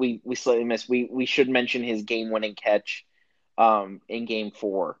we slightly missed. We should mention his game-winning catch in Game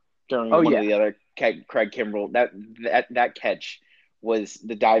 4 during one of the other Craig Kimbrell. That catch was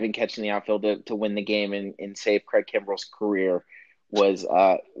the diving catch in the outfield to win the game and save Craig Kimbrell's career was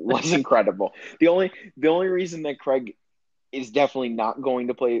incredible. The only reason that Craig is definitely not going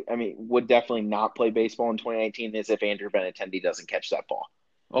to play, would definitely not play baseball in 2019 is if Andrew Benintendi doesn't catch that ball.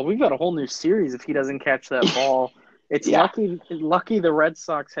 Well, we've got a whole new series if he doesn't catch that ball. It's lucky the Red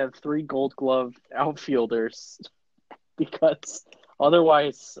Sox have 3 Gold Glove outfielders because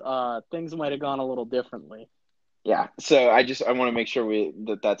otherwise things might have gone a little differently. Yeah, so I want to make sure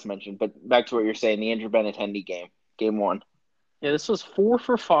that's mentioned. But back to what you're saying, the Andrew Benintendi game 1. Yeah, this was 4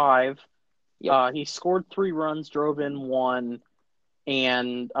 for 5. Yep. He scored 3 runs, drove in 1,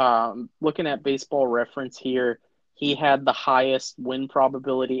 and looking at Baseball Reference here, he had the highest win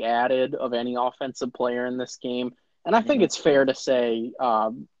probability added of any offensive player in this game. And I think it's fair to say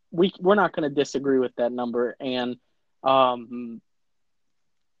we're not going to disagree with that number. And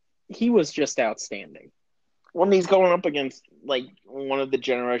he was just outstanding. Well, he's going up against like one of the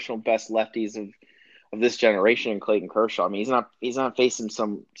generational best lefties of this generation, Clayton Kershaw. He's not facing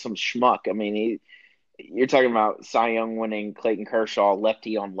some schmuck. You're talking about Cy Young winning Clayton Kershaw,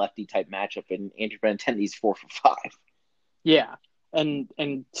 lefty on lefty type matchup, and Andrew Benintendi's 4 for 5. Yeah,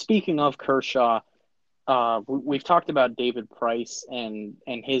 and speaking of Kershaw, we've talked about David Price and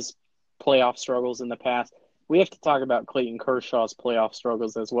his playoff struggles in the past. We have to talk about Clayton Kershaw's playoff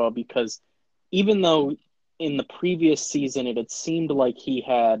struggles as well, because even though in the previous season it had seemed like he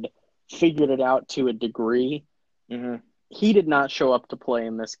had figured it out to a degree, he did not show up to play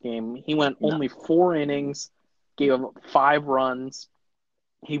in this game. He went only 4 innings, gave up 5 runs.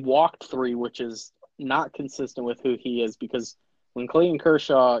 He walked 3, which is not consistent with who he is, because when Clayton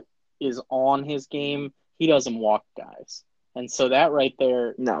Kershaw is on his game, he doesn't walk guys. And so that right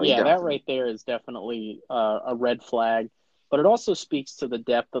there, that right there is definitely a red flag. But it also speaks to the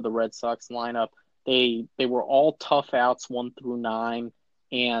depth of the Red Sox lineup. They were all tough outs 1 through 9,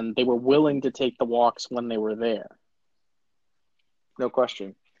 and they were willing to take the walks when they were there. No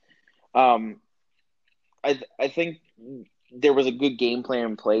question. I think there was a good game plan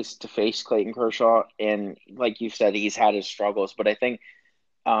in place to face Clayton Kershaw, and like you said, he's had his struggles. But I think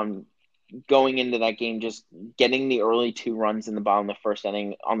um, going into that game, just getting the early 2 runs in the bottom of the first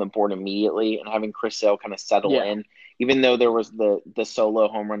inning on the board immediately, and having Chris Sale kind of settle Yeah. in, even though there was the solo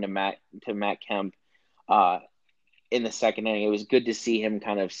home run to Matt Kemp in the second inning, it was good to see him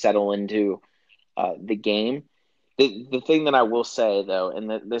kind of settle into the game. The thing that I will say, though,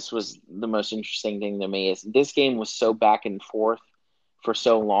 and this was the most interesting thing to me, is this game was so back and forth for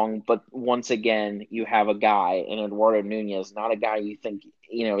so long. But once again, you have a guy in Eduardo Nunez, not a guy you think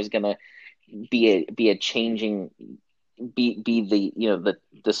is going to be a changing, be the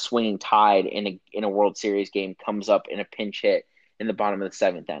the swinging tide in a World Series game, comes up in a pinch hit in the bottom of the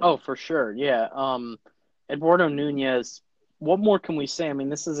 7th inning. Oh, for sure. Yeah. Eduardo Nunez, what more can we say? I mean,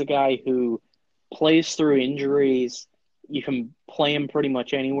 this is a guy who plays through injuries. You can play him pretty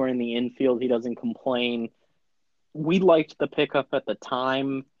much anywhere in the infield. He doesn't complain. We liked the pickup at the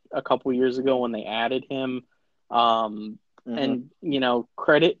time a couple years ago when they added him. And,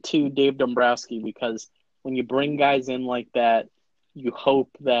 credit to Dave Dombrowski, because when you bring guys in like that, you hope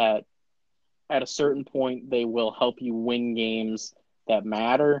that at a certain point they will help you win games that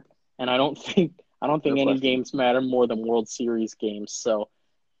matter. And I don't think No any question. games matter more than World Series games. So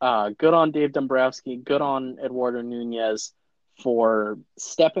good on Dave Dombrowski, good on Eduardo Nunez for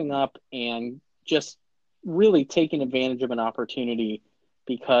stepping up and just really taking advantage of an opportunity,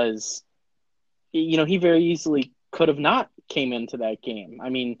 because he very easily could have not came into that game. I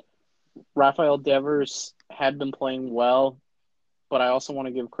mean, Rafael Devers had been playing well, but I also want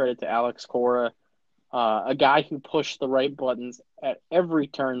to give credit to Alex Cora, a guy who pushed the right buttons at every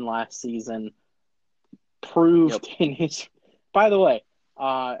turn last season, proved in his – by the way,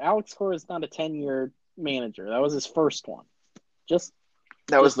 Alex Cora is not a 10-year manager. That was his first one.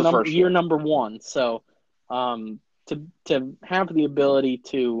 That was the first year number 1. So to have the ability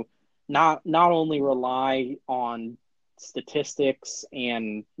to not only rely on statistics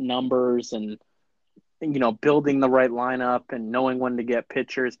and numbers and building the right lineup and knowing when to get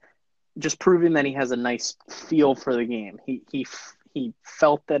pitchers, just proving that he has a nice feel for the game. He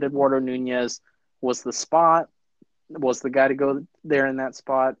felt that Eduardo Nunez was the guy to go there in that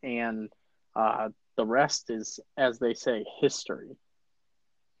spot, and the rest is, as they say, history.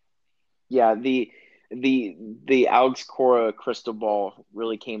 Yeah, the Alex Cora crystal ball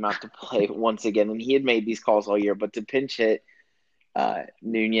really came out to play once again, and he had made these calls all year. But to pinch hit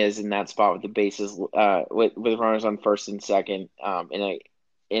Nunez in that spot with the bases with runners on first and second in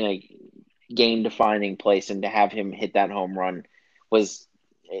a game defining place, and to have him hit that home run was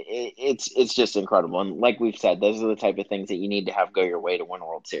it's just incredible. And like we've said, those are the type of things that you need to have go your way to win a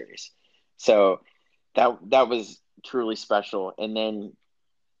World Series. So that was truly special. And then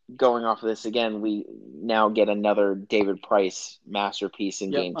going off of this again, we now get another David Price masterpiece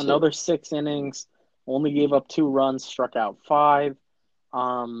in game 2. Another 6 innings, only gave up 2 runs, struck out 5.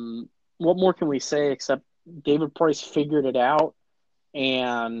 What more can we say except David Price figured it out,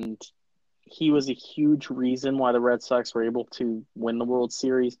 and he was a huge reason why the Red Sox were able to win the World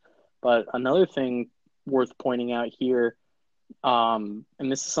Series. But another thing worth pointing out here, and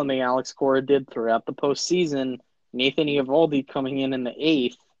this is something Alex Cora did throughout the postseason, Nathan Eovaldi coming in the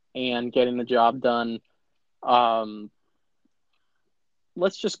 8th and getting the job done.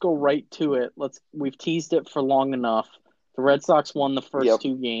 Let's just go right to it. We've teased it for long enough. The Red Sox won the first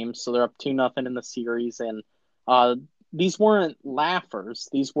 2 games, so they're up 2-0 in the series. And these weren't laughers.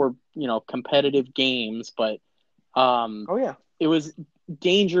 These were, competitive games. But it was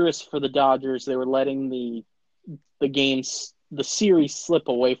dangerous for the Dodgers. They were letting the series slip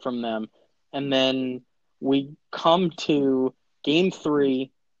away from them. And then we come to Game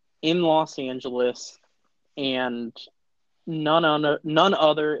 3 in Los Angeles, and none other,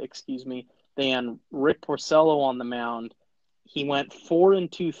 than Rick Porcello on the mound. He went 4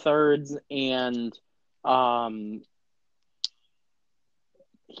 2/3, and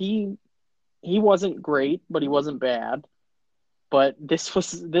he wasn't great, but he wasn't bad. But this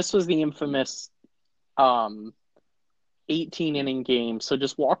was the infamous 18-inning game. So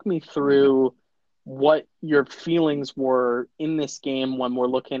just walk me through what your feelings were in this game when we're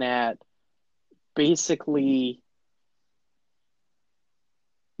looking at basically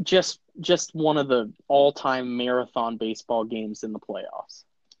just one of the all-time marathon baseball games in the playoffs.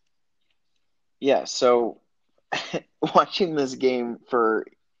 Yeah, so watching this game for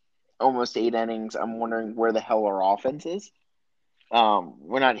almost 8 innings, I'm wondering where the hell our offense is.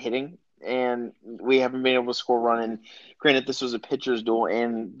 We're not hitting, and we haven't been able to score a run. And granted, this was a pitcher's duel,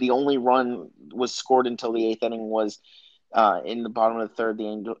 and the only run was scored until the 8th inning was in the bottom of the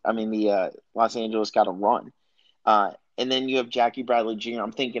 3rd. The Los Angeles got a run. And then you have Jackie Bradley Jr.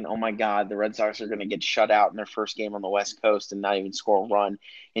 I'm thinking, oh my God, the Red Sox are going to get shut out in their first game on the West Coast and not even score a run.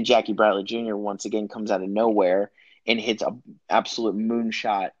 And Jackie Bradley Jr. once again comes out of nowhere and hits an absolute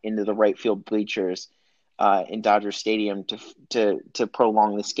moonshot into the right field bleachers in Dodger Stadium to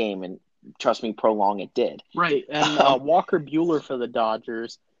prolong this game. And trust me, prolong it did. Right. And Walker Buehler for the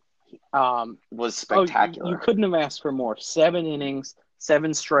Dodgers was spectacular. You couldn't have asked for more. 7 innings,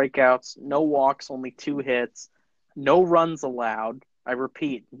 7 strikeouts, no walks, only 2 hits, no runs allowed. I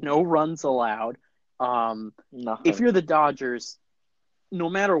repeat, no runs allowed. If you're the Dodgers, no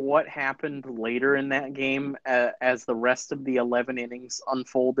matter what happened later in that game, as the rest of the 11 innings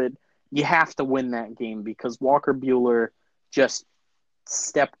unfolded, you have to win that game because Walker Buehler just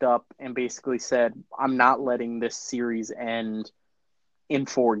stepped up and basically said, I'm not letting this series end in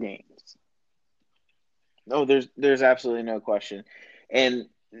 4 games. No, there's absolutely no question. And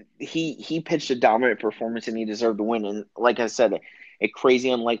he pitched a dominant performance and he deserved to win. And like I said, a crazy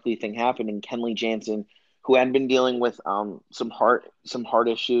unlikely thing happened, and Kenley Jansen, who had been dealing with some heart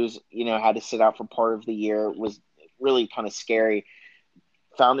issues, had to sit out for part of the year, was really kind of scary.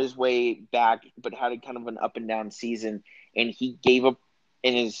 Found his way back, but had a kind of an up and down season, and he gave up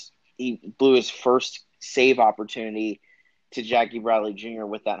he blew his first save opportunity to Jackie Bradley Jr.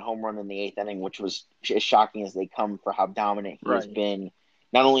 with that home run in the 8th inning, which was as shocking as they come for how dominant he has been,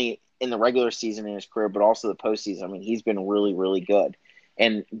 not only in the regular season in his career, but also the postseason. I mean, he's been really, really good,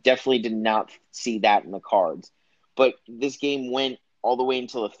 and definitely did not see that in the cards. But this game went all the way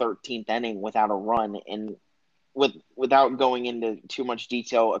until the 13th inning without a run, and without going into too much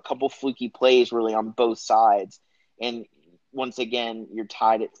detail, a couple fluky plays really on both sides, and once again, you're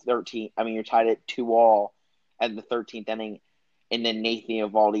tied at 13. I mean, you're tied at 2-2 at the 13th inning, and then Nathan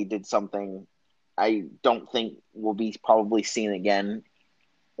Eovaldi did something I don't think will be probably seen again,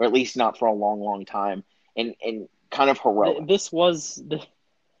 or at least not for a long, long time, and kind of heroic. This was,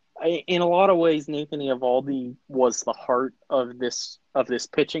 in a lot of ways, Nathan Eovaldi was the heart of this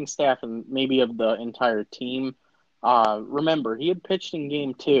pitching staff and maybe of the entire team. Remember, he had pitched in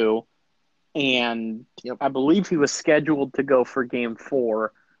Game 2, and I believe he was scheduled to go for Game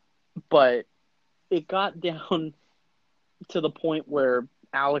 4, but it got down to the point where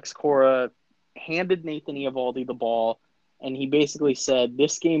Alex Cora handed Nathan Eovaldi the ball, and he basically said,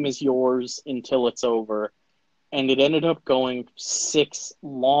 this game is yours until it's over. And it ended up going 6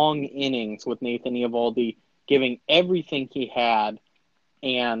 long innings with Nathan Eovaldi giving everything he had.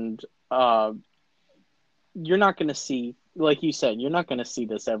 And you're not going to see, like you said, you're not going to see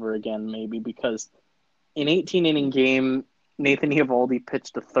this ever again, maybe, because an 18-inning game, Nathan Eovaldi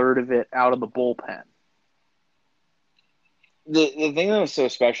pitched a third of it out of the bullpen. The thing that was so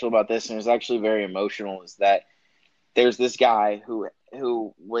special about this, and it was actually very emotional, is that there's this guy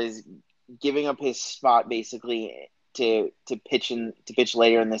who was giving up his spot basically to pitch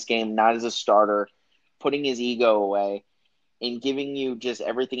later in this game, not as a starter, putting his ego away, and giving you just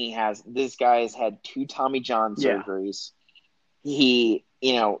everything he has. This guy has had 2 Tommy John surgeries. He,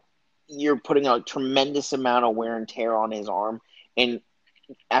 you're putting a tremendous amount of wear and tear on his arm, and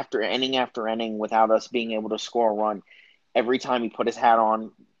after inning without us being able to score a run, every time he put his hat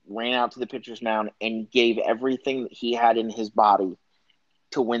on, ran out to the pitcher's mound, and gave everything that he had in his body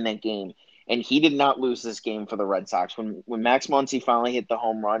to win that game. And he did not lose this game for the Red Sox. When Max Muncy finally hit the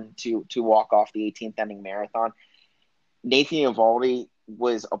home run to walk off the 18th inning marathon, Nathan Eovaldi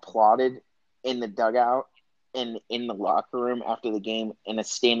was applauded in the dugout and in the locker room after the game in a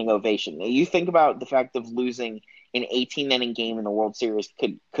standing ovation. Now, you think about the fact of losing an 18-inning game in the World Series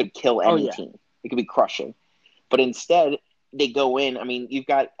could kill any team. It could be crushing. But instead, they go in. I mean, you've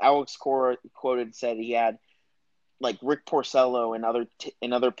got Alex Cora quoted said he had, like, Rick Porcello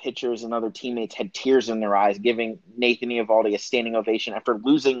and other pitchers and other teammates had tears in their eyes, giving Nathan Eovaldi a standing ovation after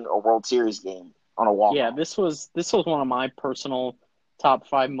losing a World Series game on a walk. Yeah, this was one of my personal top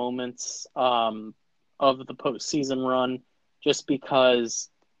 5 moments of the postseason run, just because,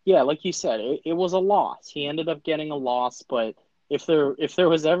 like you said, it was a loss. He ended up getting a loss, but if there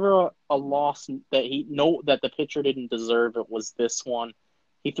was ever a loss that the pitcher didn't deserve, it was this one.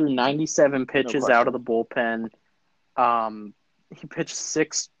 He threw 97 pitches out of the bullpen. He pitched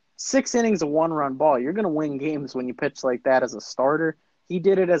six innings of 1-run ball. You're going to win games when you pitch like that as a starter. He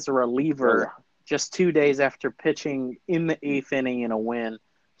did it as a reliever just 2 days after pitching in the 8th inning in a win.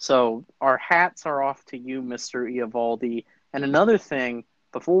 So our hats are off to you, Mr. Eovaldi. And another thing,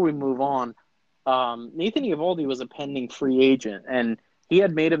 before we move on, Nathan Eovaldi was a pending free agent, and he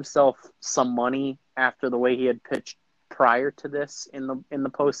had made himself some money after the way he had pitched prior to this in the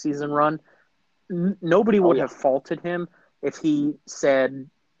postseason run. Nobody would have faulted him if he said,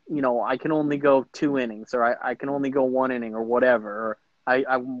 I can only go 2 innings, or I can only go 1 inning, or whatever, or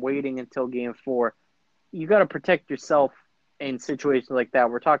I'm waiting until game 4. You got to protect yourself in situations like that.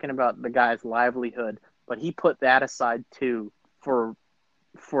 We're talking about the guy's livelihood, but he put that aside too for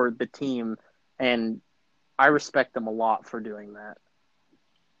the team, and I respect him a lot for doing that.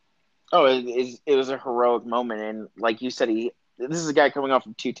 Oh, it was a heroic moment, and like you said, this is a guy coming off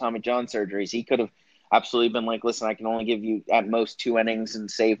of 2 Tommy John surgeries. He could have absolutely been like, listen, I can only give you at most 2 innings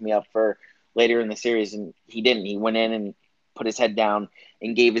and save me up for later in the series, and he didn't. He went in and put his head down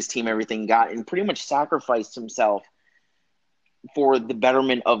and gave his team everything he got, and pretty much sacrificed himself for the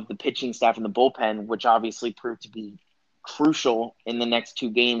betterment of the pitching staff and the bullpen, which obviously proved to be crucial in the next 2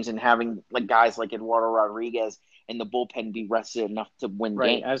 games, and having like guys like Eduardo Rodriguez and the bullpen be rested enough to win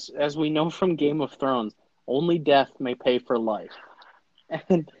games. As we know from Game of Thrones, only death may pay for life.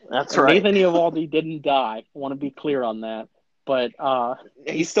 And that's right. Nathan Eovaldi didn't die. I want to be clear on that. But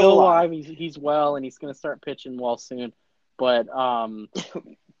he's still alive. He's well, and he's going to start pitching well soon. But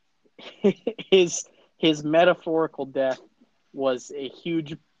his metaphorical death was a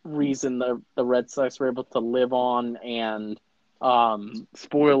huge reason the Red Sox were able to live on and,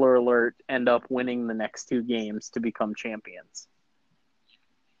 spoiler alert, end up winning the next 2 games to become champions.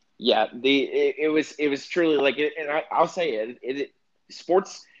 Yeah, it was truly like it, and I'll say it.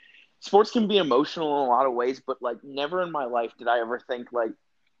 Sports can be emotional in a lot of ways, but like never in my life did I ever think like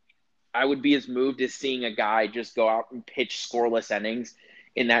I would be as moved as seeing a guy just go out and pitch scoreless innings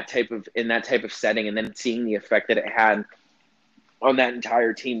in that type of setting, and then seeing the effect that it had on that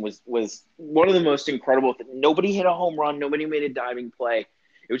entire team was one of the most incredible things. Nobody hit a home run. Nobody made a diving play.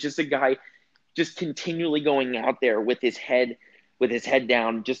 It was just a guy just continually going out there with his head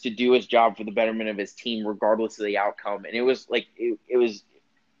down just to do his job for the betterment of his team, regardless of the outcome. And it was like, it was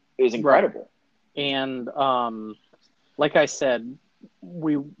incredible. Right. And like I said,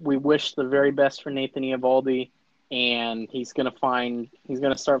 we wish the very best for Nathan Eovaldi, and he's going to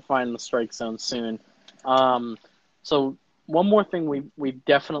start finding the strike zone soon. So one more thing we've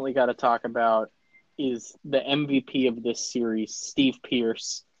definitely got to talk about is the MVP of this series, Steve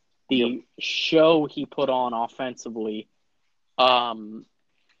Pearce, the show he put on offensively. Talking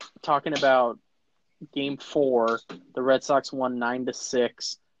about Game 4, the Red Sox won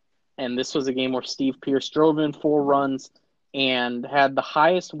 9-6, and this was a game where Steve Pearce drove in 4 runs and had the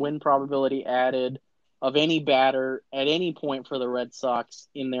highest win probability added of any batter at any point for the Red Sox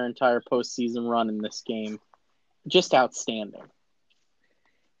in their entire postseason run in this game. Just outstanding.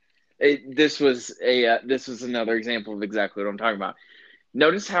 This was another example of exactly what I'm talking about.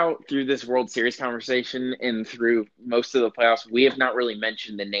 Notice how through this World Series conversation and through most of the playoffs, we have not really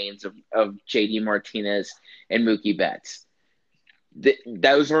mentioned the names of JD Martinez and Mookie Betts.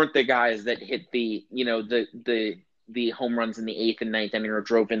 Those weren't the guys that hit the home runs in the 8th and 9th inning or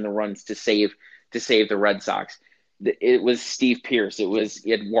drove in the runs to save the Red Sox. It was Steve Pearce. It was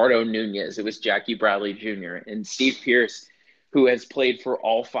Eduardo Nunez. It was Jackie Bradley Jr. And Steve Pearce, who has played for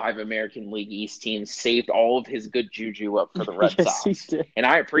all 5 American League East teams, saved all of his good juju up for the Red Sox. He did. And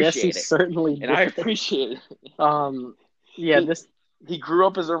I appreciate it. Certainly did. And I appreciate it. He grew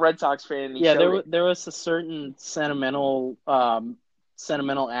up as a Red Sox fan. And there was a certain sentimental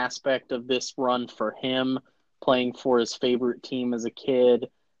aspect of this run for him, playing for his favorite team as a kid.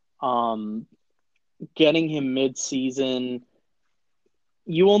 Getting him mid-season,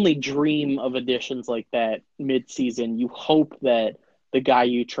 you only dream of additions like that mid-season. You hope that the guy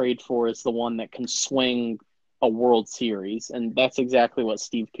you trade for is the one that can swing a World Series, and that's exactly what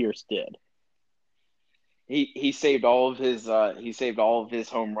Steve Pearce did. He saved all of his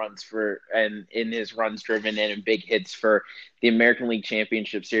home runs and in his runs driven in and big hits for the American League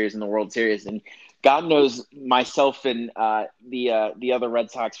Championship Series and the World Series. And God knows myself and the other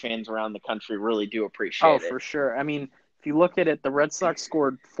Red Sox fans around the country really do appreciate it. Oh, for sure. I mean, if you look at it, the Red Sox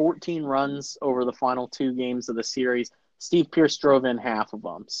scored 14 runs over the final 2 games of the series. Steve Pearce drove in half of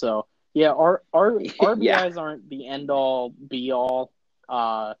them. So, yeah, our RBIs aren't the end-all, be-all,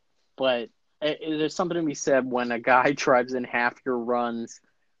 but there's something to be said when a guy drives in half your runs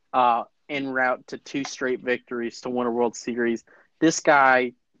en route to 2 straight victories to win a World Series. This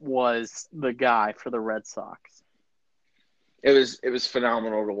guy was the guy for the Red Sox. It was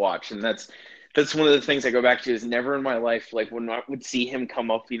phenomenal to watch, and that's one of the things I go back to is never in my life, like when I would see him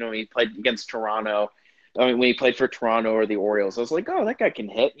come up, he played against Toronto. I mean, when he played for Toronto or the Orioles, I was like, oh, that guy can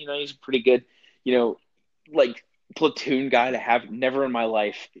hit. He's a pretty good, like platoon guy to have. Never in my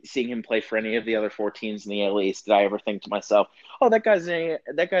life seeing him play for any of the other 4 teams in the AL East did I ever think to myself, oh, that guy's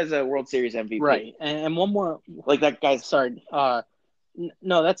a World Series MVP. Right. And one more, like that guy's. Sorry.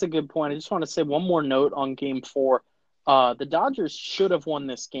 No, that's a good point. I just want to say one more note on Game 4. The Dodgers should have won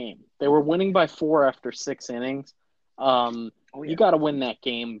this game. They were winning by 4 after 6 innings. You got to win that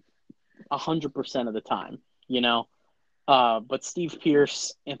game 100% of the time, you know. But Steve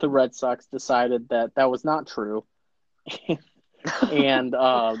Pearce and the Red Sox decided that that was not true. And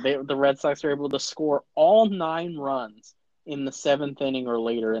the Red Sox were able to score all 9 runs in the 7th inning or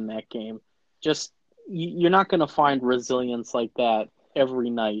later in that game. Just you're not going to find resilience like that every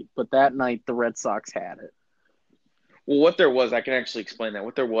night, but that night the Red Sox had it. Well, what there was, I can actually explain that.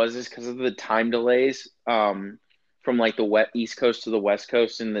 What there was is because of the time delays from like the East Coast to the West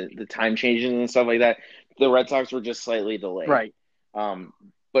Coast and the time changes and stuff like that, the Red Sox were just slightly delayed. Right.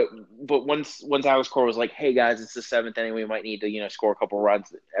 But once Alex Cora was like, "Hey guys, it's the 7th inning, we might need to score a couple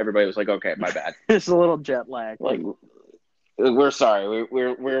runs," everybody was like, "Okay, my bad." It's a little jet lag. Like, we're sorry,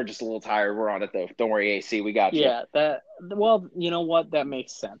 we're just a little tired. We're on it though. Don't worry, AC, we got you. Yeah, well, you know what? That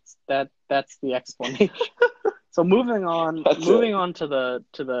makes sense. That's the explanation. So moving on to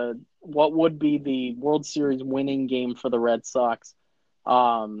the what would be the World Series winning game for the Red Sox.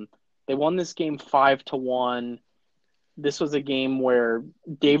 They won this game 5-1. This was a game where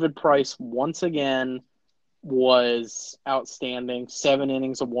David Price once again was outstanding. 7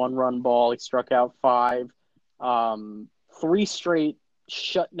 innings of 1-run ball. He struck out 5. 3 straight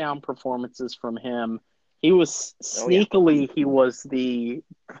shutdown performances from him. He was sneakily he was the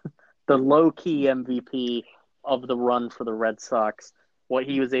low-key MVP of the run for the Red Sox, what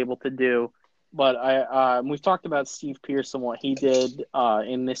he was able to do. But we've talked about Steve Pearce and what he did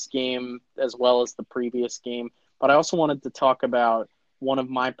in this game as well as the previous game. But I also wanted to talk about one of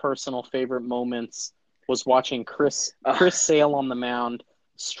my personal favorite moments was watching Chris Sale on the mound,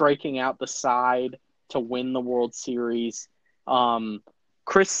 striking out the side to win the World Series.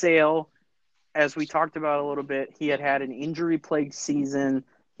 Chris Sale, as we talked about a little bit, he had an injury-plagued season.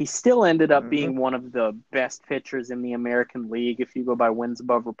 He still ended up being one of the best pitchers in the American League if you go by wins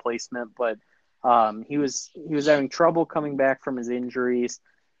above replacement. But he was having trouble coming back from his injuries,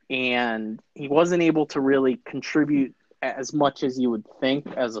 and he wasn't able to really contribute as much as you would think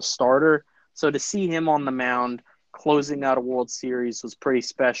as a starter. So to see him on the mound closing out a World Series was pretty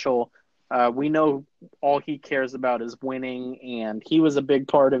special. We know all he cares about is winning, and he was a big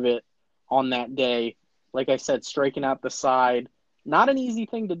part of it on that day. Like I said, striking out the side, not an easy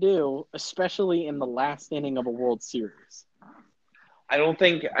thing to do, especially in the last inning of a World Series. I don't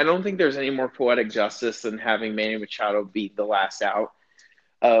think there's any more poetic justice than having Manny Machado beat the last out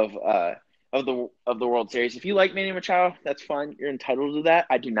of the World Series. If you like Manny Machado, that's fine. You're entitled to that.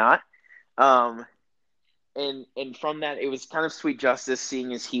 I do not. And from that, it was kind of sweet justice,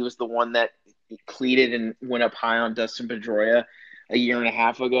 seeing as he was the one that cleated and went up high on Dustin Pedroia a year and a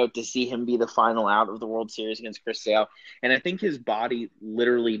half ago, to see him be the final out of the World Series against Chris Sale. And I think his body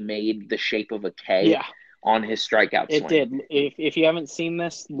literally made the shape of a K on his strikeout swing. It did. If you haven't seen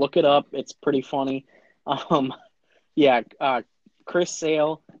this, look it up. It's pretty funny. Chris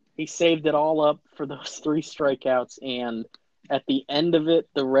Sale, he saved it all up for those 3 strikeouts, and at the end of it,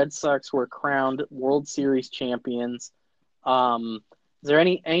 the Red Sox were crowned World Series champions. Is there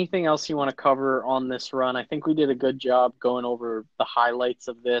anything else you want to cover on this run? I think we did a good job going over the highlights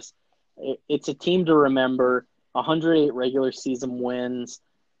of this. It's a team to remember. 108 regular season wins.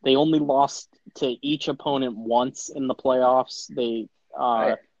 They only lost to each opponent once in the playoffs.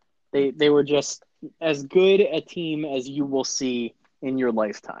 They were just as good a team as you will see in your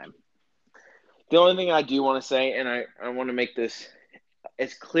lifetime. The only thing I do want to say, and I want to make this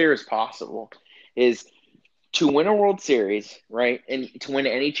as clear as possible, is to win a World Series, right, and to win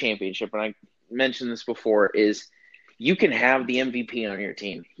any championship, and I mentioned this before, is you can have the MVP on your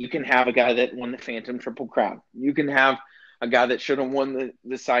team. You can have a guy that won the Phantom Triple Crown. You can have a guy that should have won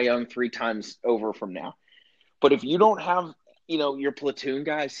the Cy Young 3 times over from now. But if you don't have, your platoon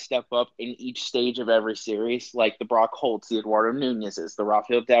guys step up in each stage of every series, like the Brock Holtz, the Eduardo Nunez's, the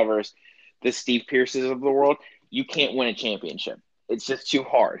Rafael Devers, the Steve Pearces of the world, you can't win a championship. It's just too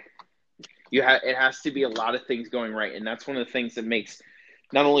hard. It has to be a lot of things going right, and that's one of the things that makes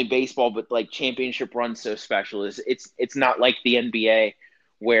not only baseball but like championship runs so special. Is it's not like the NBA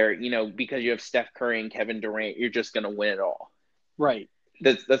where because you have Steph Curry and Kevin Durant, you're just going to win it all. Right.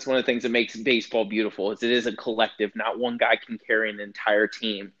 That's one of the things that makes baseball beautiful. Is it is a collective. Not one guy can carry an entire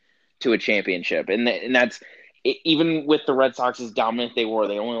team to a championship, and that's even with the Red Sox as dominant they were.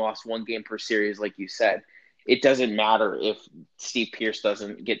 They only lost 1 game per series, like you said. It doesn't matter if Steve Pearce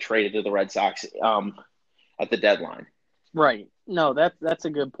doesn't get traded to the Red Sox at the deadline. Right. No, that's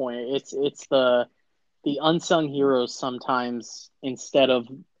a good point. It's the unsung heroes sometimes instead of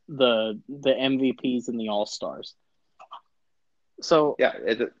the MVPs and the All-Stars. So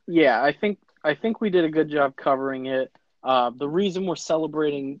I think I think we did a good job covering it. The reason we're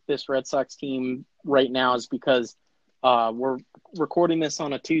celebrating this Red Sox team right now is because we're recording this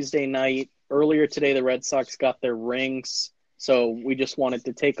on a Tuesday night. Earlier today, the Red Sox got their rings, so we just wanted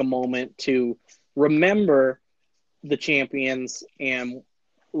to take a moment to remember the champions and,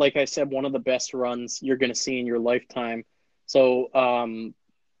 like I said, one of the best runs you're going to see in your lifetime. So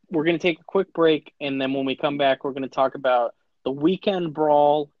we're going to take a quick break, and then when we come back, we're going to talk about the weekend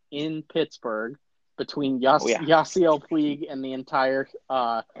brawl in Pittsburgh between Yasiel Puig and the entire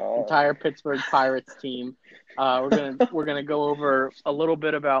Pittsburgh Pirates team. We're gonna go over a little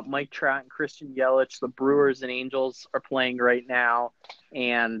bit about Mike Trout and Christian Yelich. The Brewers and Angels are playing right now,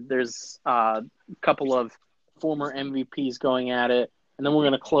 and there's a couple of former MVPs going at it. And then we're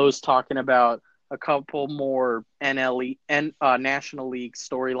gonna close talking about a couple more National League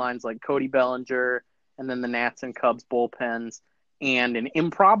storylines like Cody Bellinger and then the Nats and Cubs bullpens, and an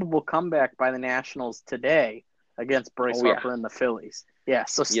improbable comeback by the Nationals today against Bryce Harper and the Phillies. Yeah,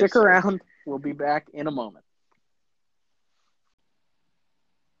 so stick around. We'll be back in a moment.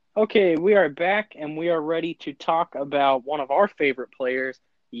 Okay, we are back, and we are ready to talk about one of our favorite players,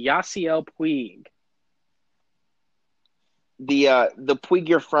 Yasiel Puig. The Puig,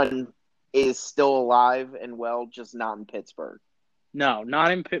 your friend, is still alive and well, just not in Pittsburgh. No,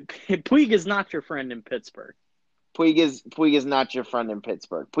 not in Puig is not your friend in Pittsburgh. Puig is not your friend in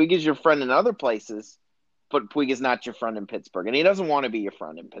Pittsburgh. Puig is your friend in other places, but Puig is not your friend in Pittsburgh, and he doesn't want to be your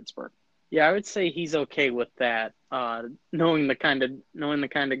friend in Pittsburgh. Yeah, I would say he's okay with that. Knowing the kind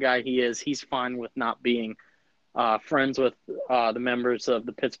of guy he is, he's fine with not being friends with the members of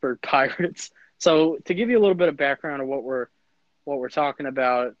the Pittsburgh Pirates. So to give you a little bit of background of what we're talking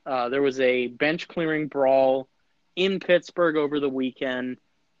about, there was a bench clearing brawl in Pittsburgh over the weekend,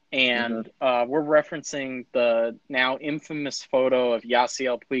 and we're referencing the now infamous photo of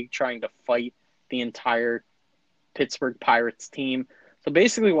Yasiel Puig trying to fight the entire Pittsburgh Pirates team. So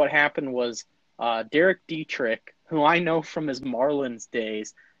basically what happened was Derek Dietrich, who I know from his Marlins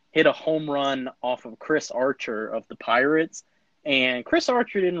days, hit a home run off of Chris Archer of the Pirates, and Chris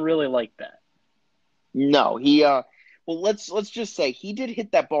Archer didn't really like that. No, he well, let's just say he did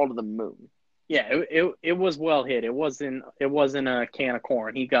hit that ball to the moon. Yeah, it was well hit. It wasn't a can of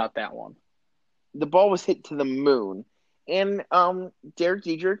corn. He got that one. The ball was hit to the moon, and Derek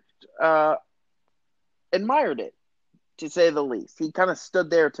Dietrich admired it, to say the least. He kind of stood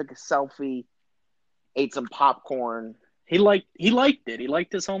there, took a selfie, ate some popcorn. He liked it. He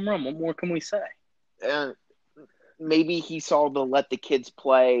liked his home run. What more can we say? Maybe he saw the "Let the Kids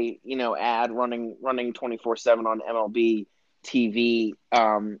Play" ad running 24/7 on MLB TV,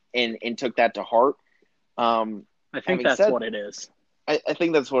 and took that to heart. I think that's what it is. I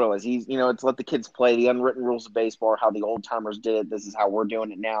think that's what it was. He's, it's "Let the Kids Play," the unwritten rules of baseball, how the old timers did it. This is how we're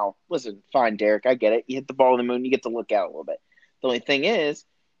doing it now. Listen, fine, Derek, I get it. You hit the ball in the moon, you get to look at it a little bit. The only thing is,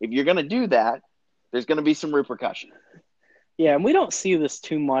 if you're going to do that, there's going to be some repercussion. Yeah, and we don't see this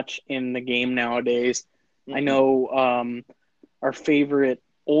too much in the game nowadays. Mm-hmm. I know our favorite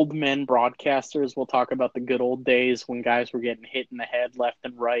old men broadcasters will talk about the good old days when guys were getting hit in the head left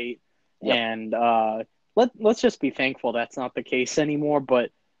and right. Yep. And let's just be thankful that's not the case anymore.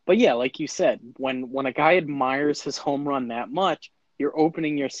 But yeah, like you said, when a guy admires his home run that much, you're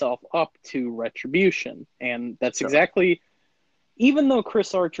opening yourself up to retribution. And that's exactly, even though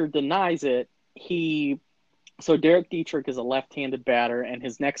Chris Archer denies it, so Derek Dietrich is a left-handed batter, and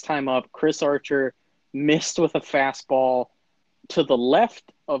his next time up, Chris Archer missed with a fastball to the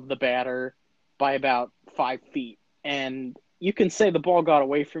left of the batter by about 5 feet. And you can say the ball got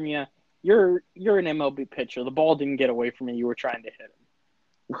away from you. You're an MLB pitcher. The ball didn't get away from you. You were trying to hit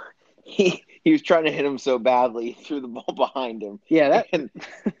him. He was trying to hit him so badly, he threw the ball behind him. Yeah,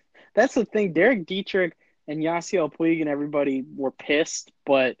 that's the thing. Derek Dietrich and Yasiel Puig and everybody were pissed,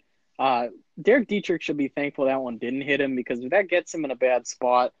 but Derek Dietrich should be thankful that one didn't hit him, because if that gets him in a bad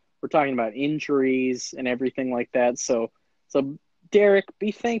spot, we're talking about injuries and everything like that. So Derek,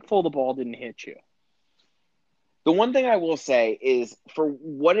 be thankful the ball didn't hit you. The one thing I will say is, for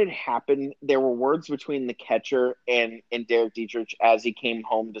what had happened, there were words between the catcher and Derek Dietrich as he came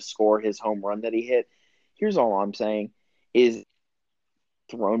home to score his home run that he hit. Here's all I'm saying is,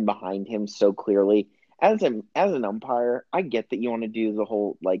 thrown behind him so clearly. As an umpire, I get that you want to do the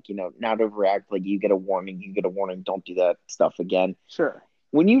whole, not overreact, you get a warning, don't do that stuff again. Sure.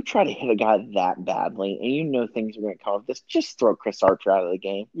 When you try to hit a guy that badly and things are going to come off this, just throw Chris Archer out of the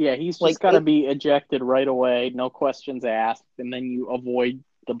game. Yeah, he's just got to be ejected right away, no questions asked, and then you avoid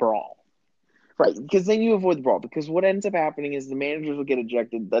the brawl. Right, because then you avoid the brawl. Because what ends up happening is the managers will get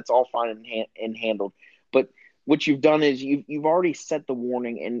ejected. That's all fine and handled. But what you've done is you've already set the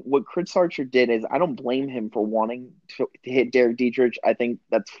warning. And what Chris Archer did is, I don't blame him for wanting to hit Derek Dietrich. I think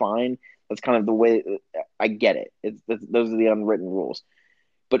that's fine. That's kind of the way I get it. Those are the unwritten rules.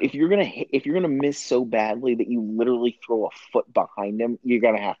 But if you're gonna miss so badly that you literally throw a foot behind him, you're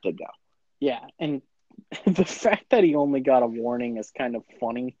gonna have to go. Yeah, and the fact that he only got a warning is kind of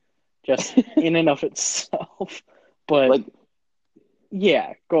funny, just in and of itself. But Like,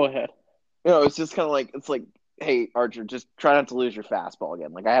 yeah, go ahead. it's just kind of like, it's like, hey, Archer, just try not to lose your fastball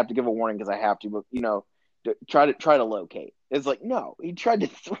again. Like, I have to give a warning because I have to, but try to locate. It's like, no, he tried to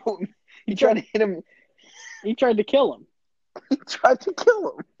throw him. He tried to hit him. He tried to kill him. He tried to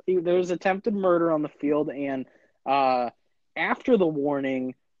kill him. There was attempted murder on the field, and after the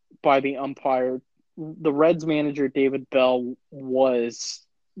warning by the umpire, the Reds manager, David Bell, was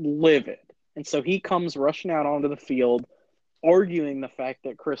livid. And so he comes rushing out onto the field, arguing the fact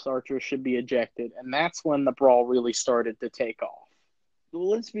that Chris Archer should be ejected, and that's when the brawl really started to take off. Well,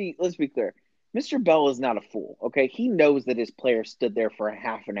 let's be clear. Mr. Bell is not a fool, okay? He knows that his player stood there for a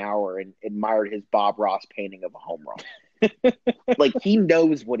half an hour and admired his Bob Ross painting of a home run. Like, he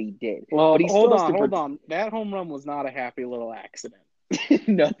knows what he did. Well, but he hold on. That home run was not a happy little accident.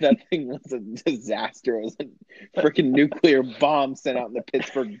 No, that thing was a disaster. It was a freaking nuclear bomb sent out in the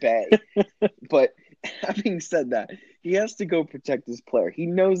Pittsburgh Bay. But having said that, he has to go protect his player. He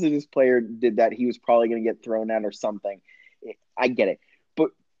knows that his player did that. He was probably going to get thrown out or something. I get it.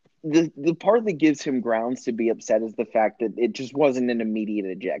 But the part that gives him grounds to be upset is the fact that it just wasn't an immediate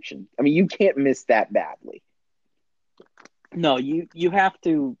ejection. I mean, you can't miss that badly. No, you have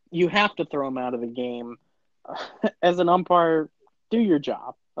to throw him out of the game. As an umpire, do your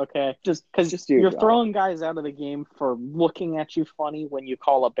job, okay? Just because you're throwing guys out of the game for looking at you funny when you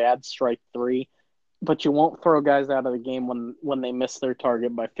call a bad strike 3, but you won't throw guys out of the game when they miss their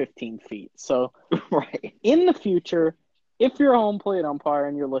target by 15 feet. So, right. In the future, if you're a home plate umpire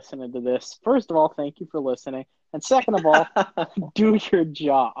and you're listening to this, first of all, thank you for listening. And second of all, do your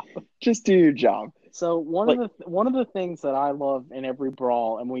job. Just do your job. So one of the things that I love in every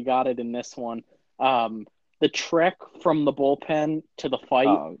brawl, and we got it in this one, the trek from the bullpen to the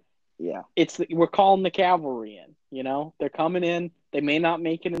fight. Yeah. We're calling the cavalry in. You know, they're coming in. They may not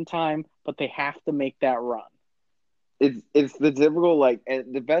make it in time, but they have to make that run. It's the typical, like,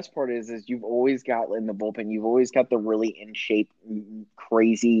 and the best part is you've always got in the bullpen, you've always got the really in shape,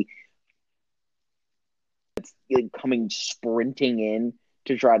 crazy, like, coming sprinting in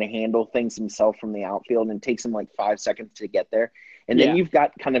to try to handle things himself from the outfield, and it takes him like 5 seconds to get there. And then you've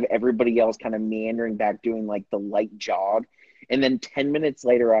got kind of everybody else kind of meandering back, doing like the light jog. And then 10 minutes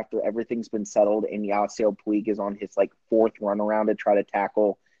later, after everything's been settled and Yasiel Puig is on his like 4th run around to try to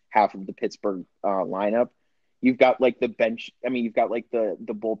tackle half of the Pittsburgh lineup, you've got like the bench. I mean, you've got like the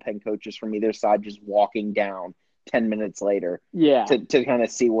bullpen coaches from either side just walking down 10 minutes later to kind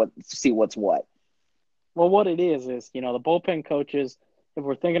of see what's what. Well, what it is, the bullpen coaches, if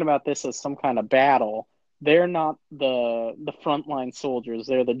we're thinking about this as some kind of battle, they're not the frontline soldiers.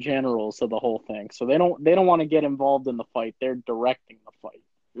 They're the generals of the whole thing. So they don't want to get involved in the fight. They're directing the fight.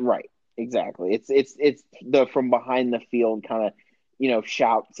 Right. Exactly. It's the from behind the field kind of,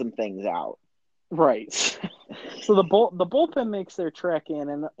 shout some things out. Right. So the bullpen makes their trek in,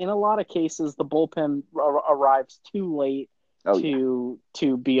 and in a lot of cases, the bullpen arrives too late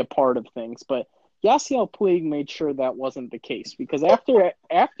to be a part of things. But Yasiel Puig made sure that wasn't the case, because after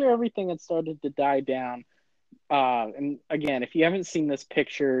everything had started to die down, and again, if you haven't seen this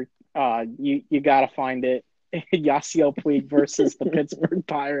picture, you got to find it. Yasiel Puig versus the Pittsburgh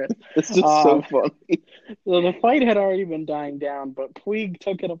Pirates. It's just so funny. So the fight had already been dying down, but Puig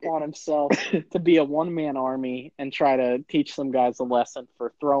took it upon himself to be a one-man army and try to teach some guys a lesson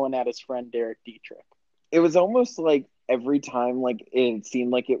for throwing at his friend Derek Dietrich. It was almost like every time, like, it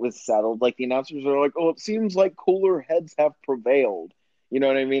seemed like it was settled, like the announcers were like, "Oh, it seems like cooler heads have prevailed." You know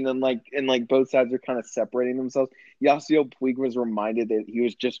what I mean? And both sides are kind of separating themselves. Yasiel Puig was reminded that he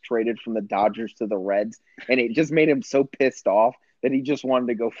was just traded from the Dodgers to the Reds, and it just made him so pissed off that he just wanted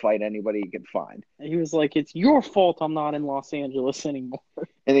to go fight anybody he could find. He was like, "It's your fault I'm not in Los Angeles anymore."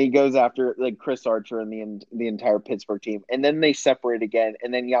 And he goes after like Chris Archer and the entire Pittsburgh team, and then they separate again.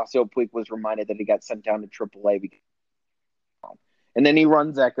 And then Yasiel Puig was reminded that he got sent down to AAA and then he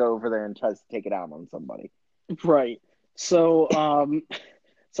runs Echo over there and tries to take it out on somebody. Right. So,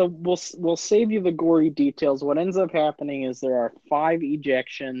 so we'll save you the gory details. What ends up happening is there are 5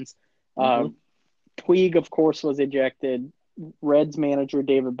 ejections. Puig, of course, was ejected. Reds manager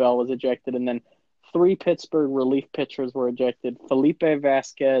David Bell was ejected, and then 3 Pittsburgh relief pitchers were ejected: Felipe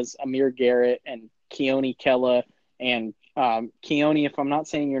Vasquez, Amir Garrett, and Keone Kela, and Keone, if I'm not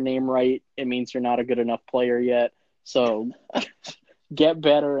saying your name right, it means you're not a good enough player yet. So get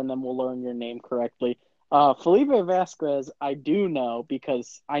better, and then we'll learn your name correctly. Felipe Vasquez, I do know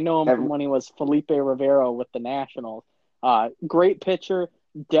because I know him from when he was Felipe Rivero with the Nationals. Great pitcher,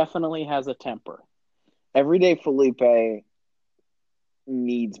 definitely has a temper. Everyday Felipe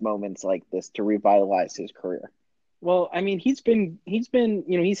needs moments like this to revitalize his career. Well, I mean, he's been,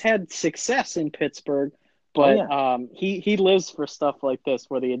 he's had success in Pittsburgh, but he lives for stuff like this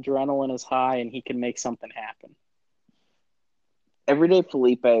where the adrenaline is high and he can make something happen. Everyday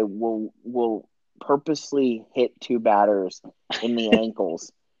Felipe will purposely hit two batters in the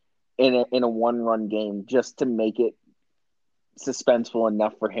ankles in a one-run game just to make it suspenseful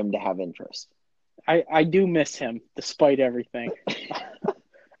enough for him to have interest. I do miss him despite everything.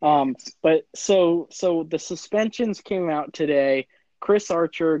 But so the suspensions came out today. Chris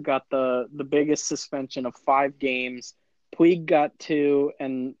Archer got the biggest suspension of 5 games. Puig got 2,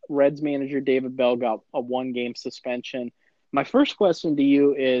 and Reds manager David Bell got a 1-game suspension. My first question to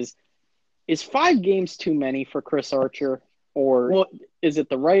you is 5 games too many for Chris Archer, or is it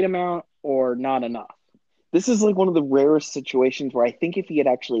the right amount or not enough? This is like one of the rarest situations where I think if he had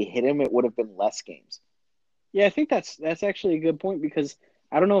actually hit him, it would have been less games. Yeah, I think that's actually a good point because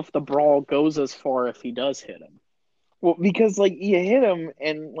I don't know if the brawl goes as far if he does hit him. Well, because like you hit him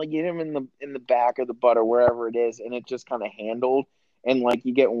and like you hit him in the back or the butt or wherever it is, and it just kind of handled, and like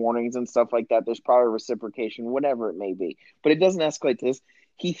you get warnings and stuff like that. There's probably reciprocation, whatever it may be, but it doesn't escalate to this.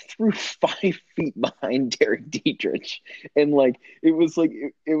 He threw 5 feet behind Derek Dietrich, and like it was like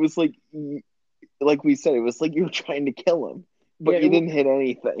we said, it was like you were trying to kill him, but you didn't hit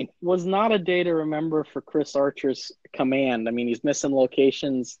anything. Was not a day to remember for Chris Archer's command. I mean, he's missing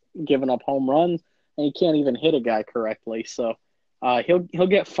locations, giving up home runs, and he can't even hit a guy correctly. So he'll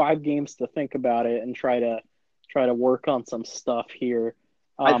get 5 games to think about it and try to work on some stuff here.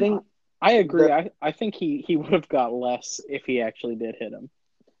 I agree. I think he would have got less if he actually did hit him.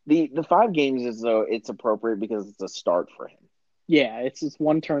 The 5 games is though it's appropriate because it's a start for him. Yeah, it's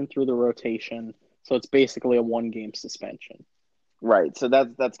 1 turn through the rotation, so it's basically a 1-game suspension. Right. So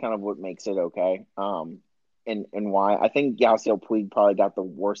that's kind of what makes it okay. And why I think Yasiel Puig probably got the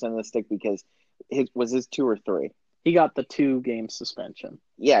worst end of the stick because his 2 or 3. He got the 2-game suspension.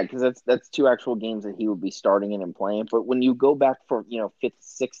 Yeah, because that's 2 actual games that he would be starting in and playing. But when you go back for 5th,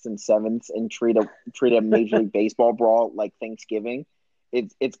 6th, and 7th and treat a Major League Baseball brawl like Thanksgiving,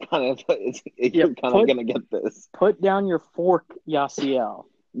 it's kind of you're kind of gonna get this. Put down your fork, Yasiel.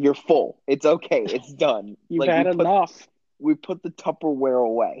 You're full. It's okay. It's done. You've had enough. We put the Tupperware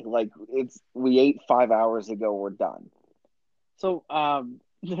away. Like we ate 5 hours ago. We're done. So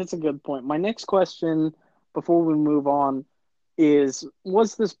that's a good point. My next question before we move on is,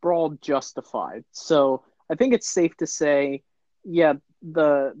 was this brawl justified? So I think it's safe to say, yeah,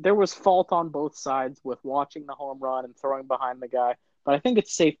 there was fault on both sides with watching the home run and throwing behind the guy. But I think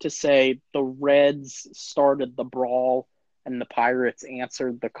it's safe to say the Reds started the brawl and the Pirates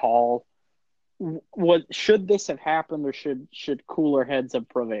answered the call. Should this have happened, or should cooler heads have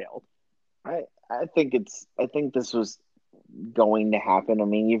prevailed? I think this was going to happen. I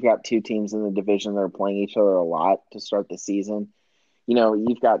mean, you've got 2 teams in the division that are playing each other a lot to start the season.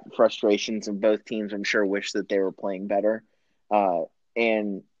 You've got frustrations, and both teams, I'm sure, wish that they were playing better.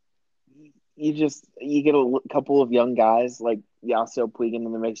 And you get a couple of young guys like Yasiel Puig in the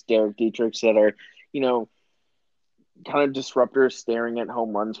mix, Derek Dietrich, that are, kind of disruptors, staring at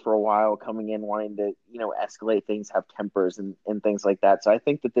home runs for a while, coming in wanting to, escalate things, have tempers and things like that. So I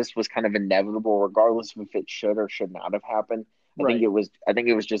think that this was kind of inevitable, regardless of if it should or should not have happened. I think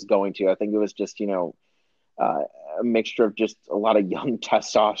it was just going to. I think it was just, a mixture of just a lot of young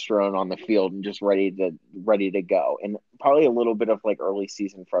testosterone on the field and just ready to go. And probably a little bit of like early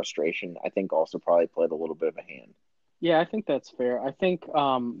season frustration, I think also probably played a little bit of a hand. Yeah, I think that's fair. I think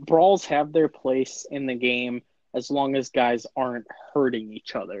brawls have their place in the game as long as guys aren't hurting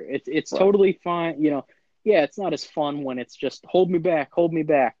each other. It's right. Totally fine. Yeah, it's not as fun when it's just hold me back.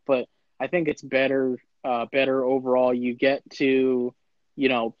 But I think it's better overall. You get to,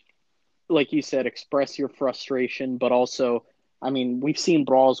 like you said, express your frustration, but also, I mean, we've seen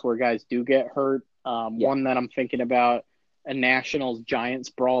brawls where guys do get hurt. One that I'm thinking about, a Nationals Giants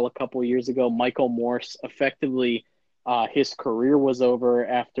brawl a couple years ago. Michael Morse, effectively, his career was over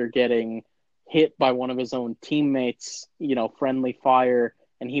after getting hit by one of his own teammates, friendly fire,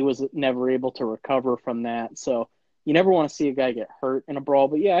 and he was never able to recover from that. So you never want to see a guy get hurt in a brawl.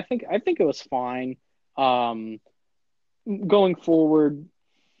 But yeah, I think it was fine. Going forward,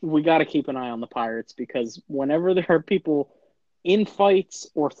 we got to keep an eye on the Pirates, because whenever there are people in fights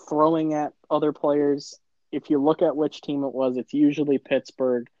or throwing at other players, if you look at which team it was, it's usually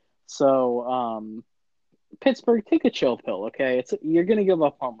Pittsburgh. So Pittsburgh, take a chill pill, okay? You're going to give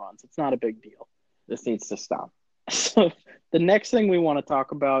up home runs. It's not a big deal. This needs to stop. So the next thing we want to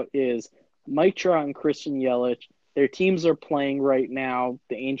talk about is Mike Trout and Christian Yelich. Their teams are playing right now.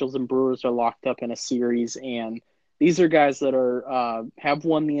 The Angels and Brewers are locked up in a series, and these are guys that are have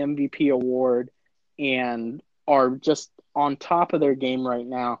won the MVP award and are just on top of their game right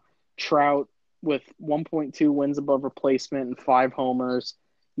now. Trout with 1.2 wins above replacement and 5 homers.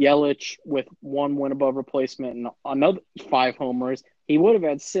 Yelich with 1 win above replacement and another 5 homers. He would have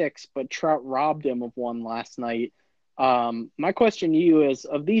had 6, but Trout robbed him of 1 last night. My question to you is,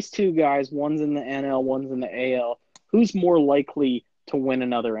 of these two guys, one's in the NL, one's in the AL, who's more likely to win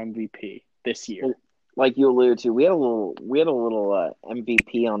another MVP this year? Like you alluded to, we had a little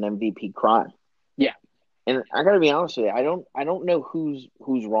MVP on MVP crime. Yeah. And I got to be honest with you, I don't know who's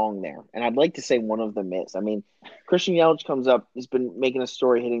wrong there, and I'd like to say one of them is. I mean, Christian Yelich comes up, has been making a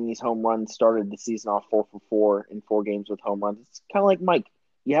story, hitting these home runs. Started the season off 4 for 4 in 4 games with home runs. It's kind of like Mike.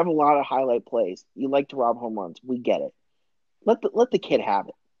 You have a lot of highlight plays. You like to rob home runs. We get it. Let the kid have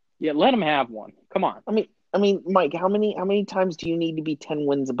it. Yeah, let him have one. Come on. I mean, Mike, how many times do you need to be 10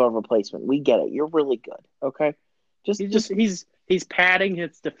 wins above replacement? We get it. You're really good. Okay, he's padding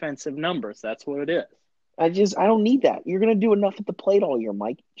his defensive numbers. That's what it is. I don't need that. You're going to do enough at the plate all year,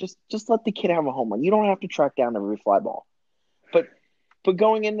 Mike. Just let the kid have a home run. You don't have to track down every fly ball. But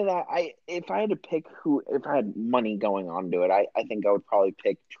going into that, if I had to pick if I had money going on to it, I think I would probably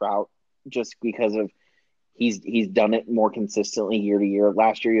pick Trout just because of he's done it more consistently year to year.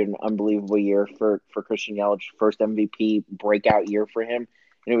 Last year, he had an unbelievable year for Christian Yelich, first MVP breakout year for him.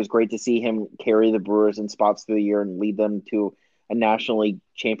 And it was great to see him carry the Brewers in spots through the year and lead them to a National League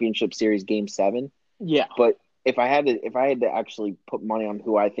Championship Series Game 7. Yeah. But if I had to actually put money on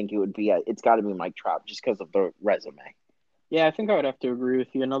who I think it would be, it's got to be Mike Trout just because of the resume. Yeah, I think I would have to agree with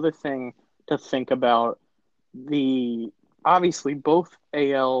you. Another thing to think about, obviously both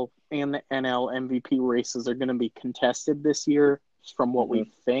AL and the NL MVP races are going to be contested this year from what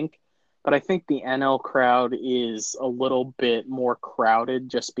we think. But I think the NL crowd is a little bit more crowded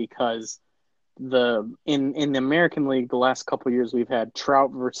just because in the American League the last couple of years we've had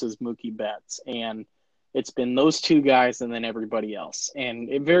Trout versus Mookie Betts, and it's been those two guys and then everybody else. And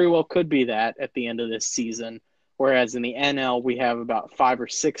it very well could be that at the end of this season. Whereas in the NL, we have about 5 or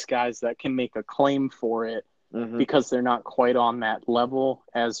 6 guys that can make a claim for it because they're not quite on that level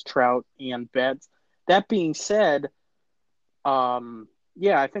as Trout and Betts. That being said, I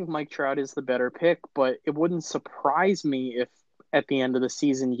think Mike Trout is the better pick, but it wouldn't surprise me if at the end of the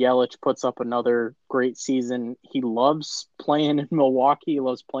season, Yelich puts up another great season. He loves playing in Milwaukee. He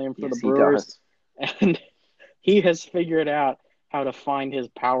loves playing for the Brewers. And he has figured out how to find his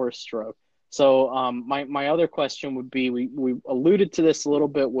power stroke. So my other question would be, we alluded to this a little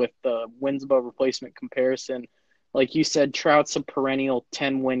bit with the wins above replacement comparison. Like you said, Trout's a perennial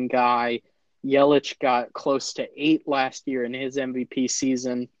 10-win guy. Yelich got close to 8 last year in his MVP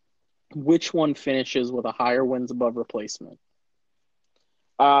season. Which one finishes with a higher wins above replacement?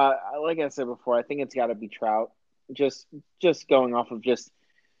 Like I said before, I think it's got to be Trout. Just going off of just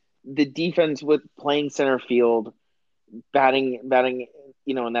the defense with playing center field, batting,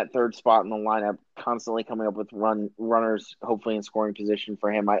 in that third spot in the lineup, constantly coming up with runners, hopefully in scoring position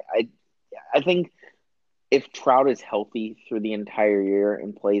for him. I think if Trout is healthy through the entire year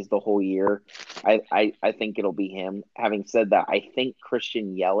and plays the whole year, I think it'll be him. Having said that, I think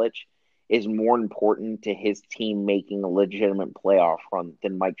Christian Yelich is more important to his team making a legitimate playoff run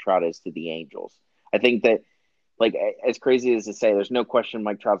than Mike Trout is to the Angels. I think that, like, as crazy as to say, there's no question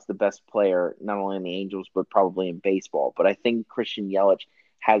Mike Trout's the best player, not only in the Angels, but probably in baseball. But I think Christian Yelich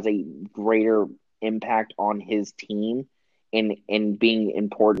has a greater impact on his team in being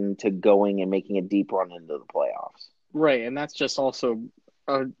important to going and making a deep run into the playoffs. Right, and that's just also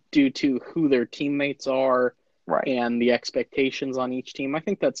due to who their teammates are, right, and the expectations on each team. I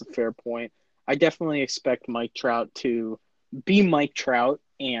think that's a fair point. I definitely expect Mike Trout to be Mike Trout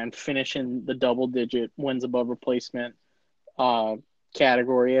and finish in the double-digit wins above replacement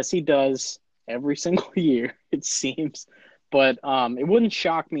category, as he does every single year, it seems. But it wouldn't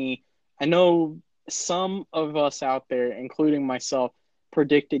shock me. I know some of us out there, including myself,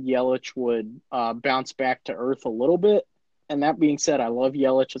 predicted Yelich would bounce back to earth a little bit. And that being said, I love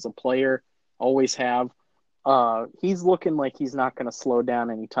Yelich as a player, always have. He's looking like he's not going to slow down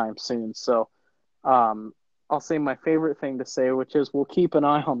anytime soon. So I'll say my favorite thing to say, which is we'll keep an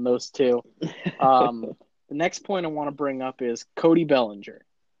eye on those two. The next point I want to bring up is Cody Bellinger.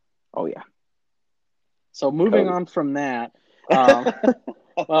 Oh, yeah. So moving on from that,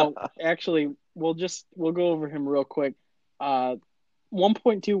 well, actually, we'll go over him real quick.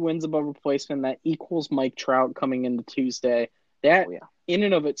 1.2 wins above replacement. That equals Mike Trout coming into Tuesday. That in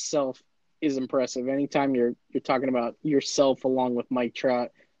and of itself is impressive. Anytime you're talking about yourself along with Mike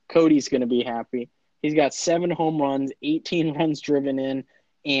Trout, Cody's going to be happy. He's got 7 home runs, 18 runs driven in,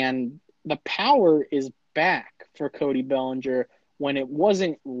 and the power is back for Cody Bellinger when it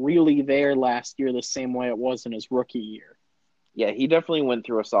wasn't really there last year the same way it was in his rookie year. Yeah, he definitely went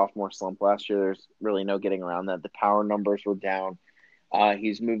through a sophomore slump last year. There's really no getting around that. The power numbers were down.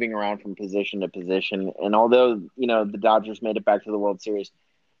 He's moving around from position to position. And although, the Dodgers made it back to the World Series,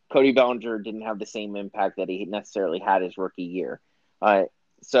 Cody Bellinger didn't have the same impact that he necessarily had his rookie year.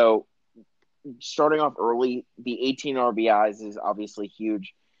 So starting off early, the 18 RBIs is obviously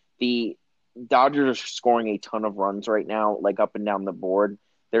huge. The Dodgers are scoring a ton of runs right now, like up and down the board.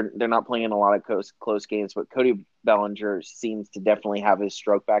 They're not playing in a lot of close games, but Cody Bellinger seems to definitely have his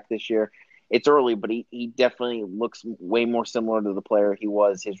stroke back this year. It's early, but he definitely looks way more similar to the player he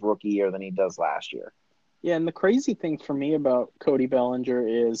was his rookie year than he does last year. Yeah, and the crazy thing for me about Cody Bellinger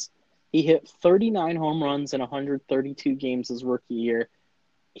is he hit 39 home runs in 132 games his rookie year.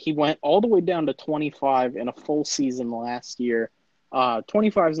 He went all the way down to 25 in a full season last year.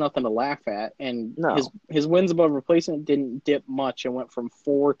 25 is nothing to laugh at, and his wins above replacement didn't dip much. It went from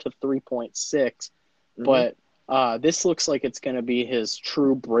 4 to 3.6, but this looks like it's going to be his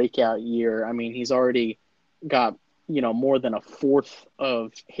true breakout year. I mean, he's already got more than a fourth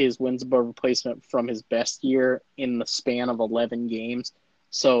of his wins above replacement from his best year in the span of 11 games.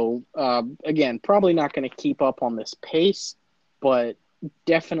 So again, probably not going to keep up on this pace, but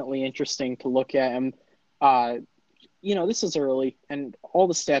definitely interesting to look at. And this is early, and all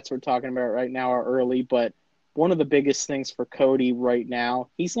the stats we're talking about right now are early, but one of the biggest things for Cody right now,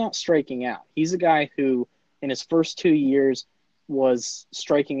 he's not striking out. He's a guy who, in his first 2 years, was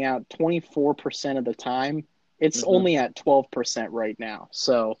striking out 24% of the time. It's only at 12% right now.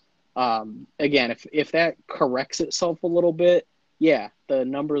 So, again, if that corrects itself a little bit, yeah, the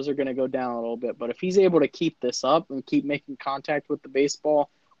numbers are going to go down a little bit. But if he's able to keep this up and keep making contact with the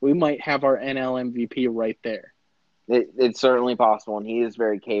baseball, we might have our NL MVP right there. It's certainly possible, and he is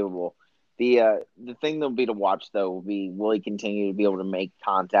very capable. The thing that'll be to watch, though, will be will he continue to be able to make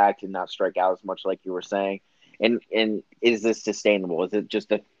contact and not strike out as much like you were saying? And is this sustainable? Is it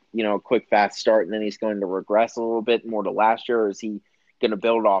just a quick, fast start, and then he's going to regress a little bit more to last year, or is he going to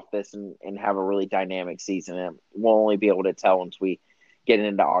build off this and have a really dynamic season? And we'll only be able to tell once we get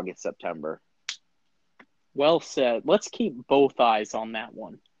into August, September. Well said. Let's keep both eyes on that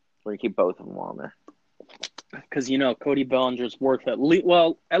one. We're going to keep both of them on there. Because, Cody Bellinger's worth at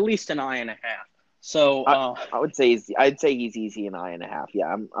least an eye and a half. So I'd say he's easy an eye and a half.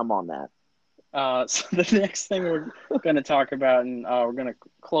 Yeah, I'm on that. So the next thing we're going to talk about, and we're going to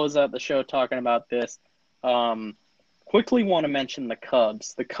close out the show talking about this. Quickly want to mention the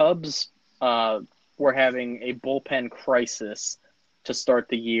Cubs. The Cubs were having a bullpen crisis to start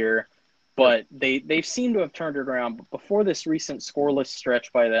the year, but they seem to have turned it around. But before this recent scoreless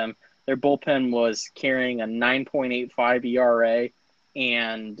stretch by them, their bullpen was carrying a 9.85 ERA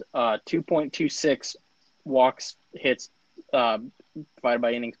and 2.26 walks, hits divided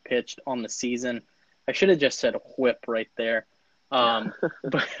by innings pitched on the season. I should have just said a whip right there.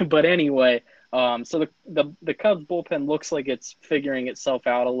 But anyway, so the Cubs bullpen looks like it's figuring itself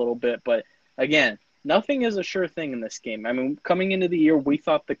out a little bit. But again, nothing is a sure thing in this game. I mean, coming into the year, we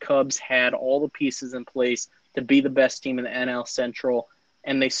thought the Cubs had all the pieces in place to be the best team in the NL Central.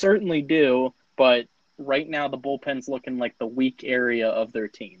 And they certainly do, but right now the bullpen's looking like the weak area of their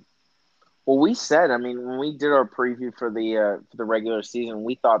team. Well, we said, when we did our preview for the regular season,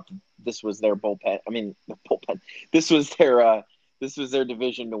 we thought this was their bullpen. The bullpen. This was their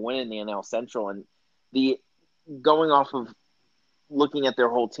division to win in the NL Central. And going off of looking at their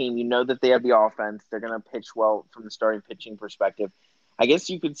whole team, that they have the offense. They're going to pitch well from the starting pitching perspective. I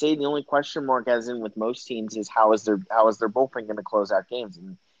guess you could say the only question mark, as in with most teams, is how is their bullpen going to close out games?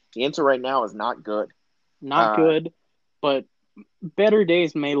 And the answer right now is not good. Not good, but better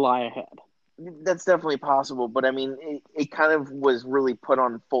days may lie ahead. That's definitely possible, but it kind of was really put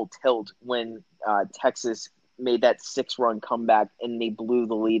on full tilt when Texas made that 6-run comeback and they blew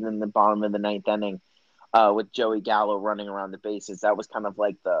the lead in the bottom of the 9th inning with Joey Gallo running around the bases. That was kind of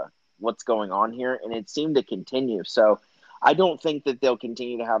like the what's going on here, and it seemed to continue. So I don't think that they'll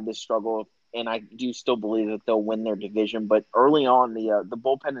continue to have this struggle, and I do still believe that they'll win their division. But early on, the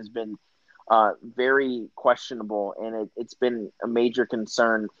bullpen has been very questionable, and it's been a major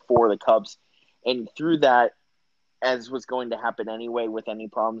concern for the Cubs. And through that, as was going to happen anyway with any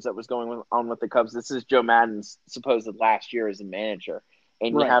problems that was going on with the Cubs, this is Joe Maddon's supposed last year as a manager.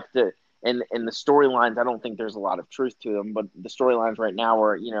 And right. you have to And the storylines, I don't think there's a lot of truth to them, but the storylines right now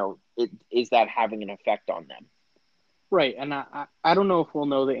are, is that having an effect on them? Right, and I don't know if we'll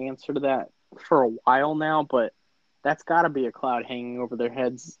know the answer to that for a while now, but that's got to be a cloud hanging over their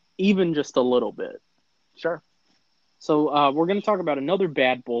heads, even just a little bit. Sure. So we're going to talk about another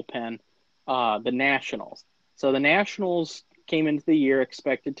bad bullpen, the Nationals. So the Nationals came into the year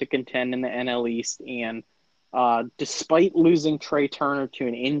expected to contend in the NL East, and despite losing Trey Turner to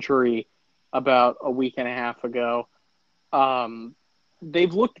an injury about a week and a half ago,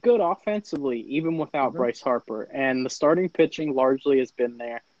 they've looked good offensively, even without Bryce Harper. And the starting pitching largely has been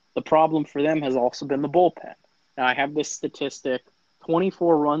there. The problem for them has also been the bullpen. Now, I have this statistic,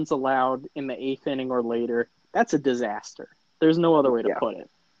 24 runs allowed in the 8th inning or later. That's a disaster. There's no other way to put it.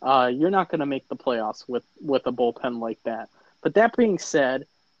 You're not going to make the playoffs with a bullpen like that. But that being said,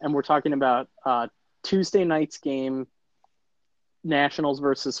 and we're talking about Tuesday night's game, Nationals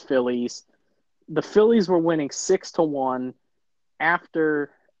versus Phillies. The Phillies were winning 6-1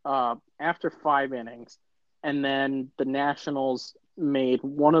 after 5 innings, and then the Nationals made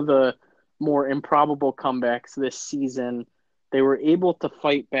one of the more improbable comebacks this season. They were able to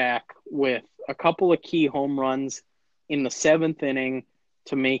fight back with a couple of key home runs in the 7th inning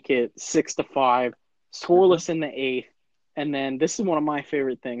to make it 6-5, scoreless in the 8th, and then this is one of my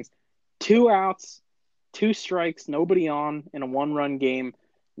favorite things: 2 outs, 2 strikes, nobody on in a 1-run game.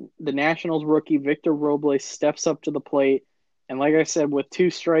 The Nationals rookie Victor Robles steps up to the plate, and like I said, with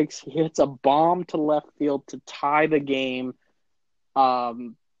 2 strikes, he hits a bomb to left field to tie the game.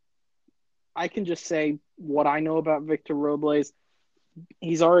 I can just say what I know about Victor Robles.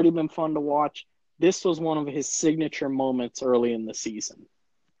 He's already been fun to watch. This was one of his signature moments early in the season.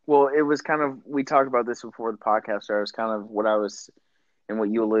 Well, it was kind of, we talked about this before the podcast started. It was kind of what I was, and what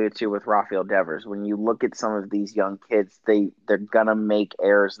you alluded to with Rafael Devers. When you look at some of these young kids, they're going to make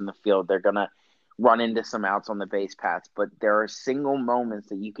errors in the field. They're going to run into some outs on the base paths, but there are single moments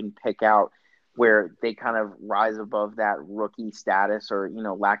that you can pick out where they kind of rise above that rookie status or,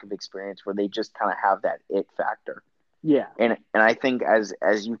 lack of experience, where they just kind of have that it factor. Yeah. And I think as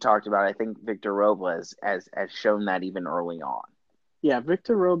you talked about, I think Victor Robles has shown that even early on. Yeah,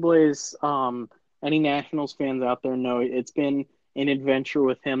 Victor Robles, any Nationals fans out there know it's been an adventure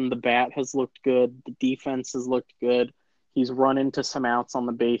with him. The bat has looked good. The defense has looked good. He's run into some outs on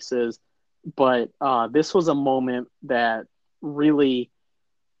the bases. But this was a moment that really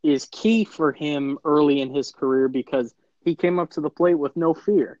is key for him early in his career because he came up to the plate with no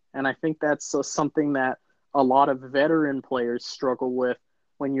fear. And I think that's something that a lot of veteran players struggle with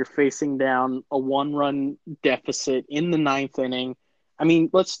when you're facing down a 1-run deficit in the 9th inning. I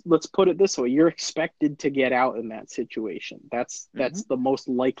mean, let's put it this way. You're expected to get out in that situation. That's the most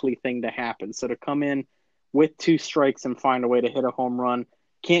likely thing to happen. So to come in with 2 strikes and find a way to hit a home run,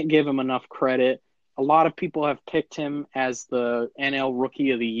 can't give him enough credit. A lot of people have picked him as the NL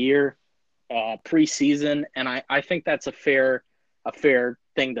Rookie of the Year preseason, and I think that's a fair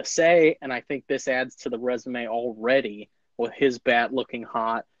thing to say, and I think this adds to the resume already with his bat looking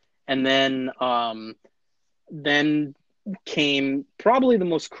hot. And then came probably the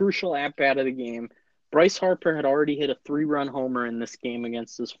most crucial at-bat of the game. Bryce Harper had already hit a 3-run homer in this game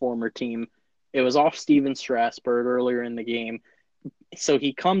against his former team. It was off Steven Strasburg earlier in the game. So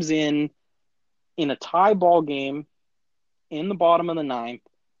he comes in a tie ball game in the bottom of the 9th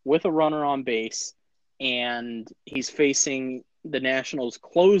with a runner on base, and he's facing the Nationals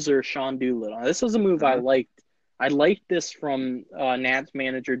closer, Sean Doolittle. Now, this was a move I liked. I liked this from Nats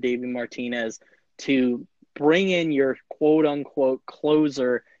manager Davey Martinez to bring in your quote-unquote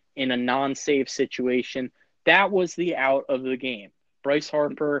closer in a non-save situation. That was the out of the game. Bryce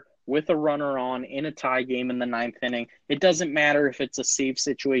Harper with a runner on in a tie game in the 9th inning. It doesn't matter if it's a save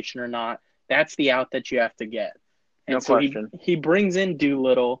situation or not. That's the out that you have to get. And no so question. He brings in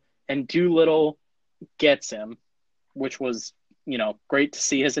Doolittle, and Doolittle gets him, which was, great to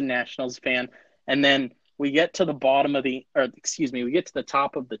see as a Nationals fan. And then we get to the we get to the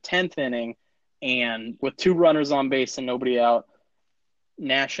top of the 10th inning, and with 2 runners on base and nobody out,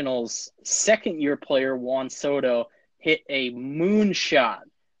 Nationals' second-year player, Juan Soto, hit a moonshot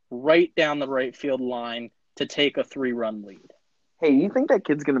right down the right field line to take a 3-run lead. Hey, you think that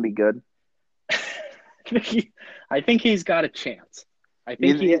kid's going to be good? I think he's got a chance. I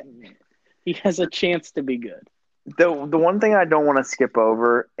think he has a chance to be good. The one thing I don't want to skip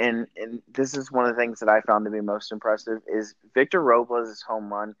over, and this is one of the things that I found to be most impressive, is Victor Robles'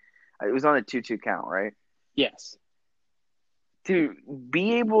 home run. It was on a 2-2 count, right? Yes. To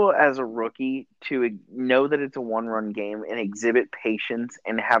be able as a rookie to know that it's a 1-run game and exhibit patience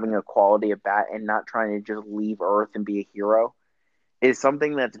and having a quality at bat and not trying to just leave earth and be a hero is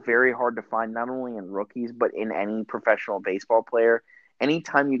something that's very hard to find, not only in rookies, but in any professional baseball player.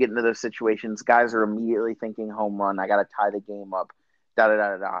 Anytime you get into those situations, guys are immediately thinking home run. I got to tie the game up,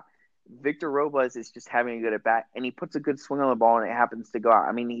 da-da-da-da-da. Victor Robles is just having a good at bat, and he puts a good swing on the ball, and it happens to go out.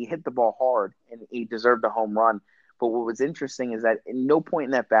 I mean, he hit the ball hard, and he deserved a home run. But what was interesting is that at no point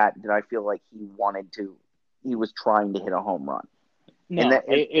in that bat did I feel like he was trying to hit a home run. No,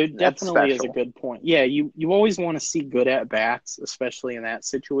 it definitely is a good point. Yeah, you always want to see good at bats, especially in that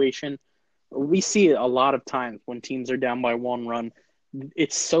situation. We see it a lot of times when teams are down by 1 run.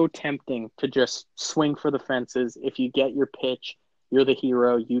 It's so tempting to just swing for the fences. If you get your pitch, you're the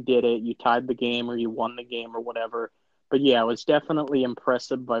hero. You did it. You tied the game or you won the game or whatever. But yeah, it was definitely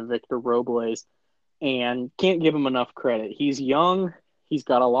impressive by Victor Robles, and can't give him enough credit. He's young. He's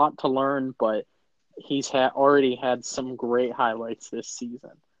got a lot to learn, but he's already had some great highlights this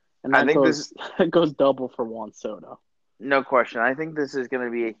season. And that goes double for Juan Soto. No question. I think this is going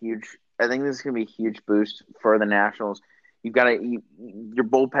to be a huge boost for the Nationals. Your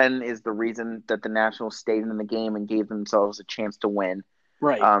bullpen is the reason that the Nationals stayed in the game and gave themselves a chance to win.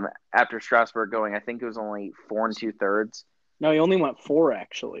 Right. After Strasburg going, I think it was only 4 2/3. No, he only went 4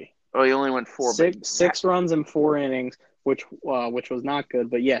 actually. Oh, he only went 4. Six runs in 4 innings, which was not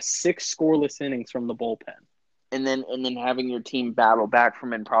good. But yes, 6 scoreless innings from the bullpen. And then having your team battle back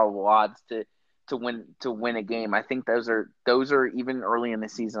from improbable odds to win a game. I think those are even early in the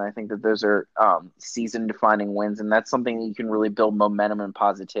season. I think that those are season defining wins, and that's something that you can really build momentum and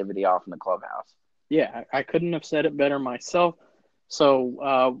positivity off in the clubhouse. Yeah, I couldn't have said it better myself.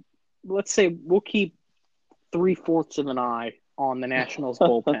 So let's say we'll keep 3/4 of an eye on the Nationals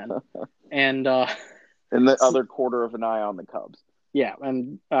bullpen, and the other 1/4 of an eye on the Cubs. Yeah,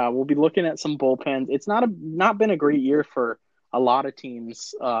 and we'll be looking at some bullpens. It's not been a great year for a lot of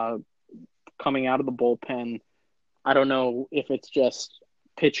teams coming out of the bullpen. I don't know if it's just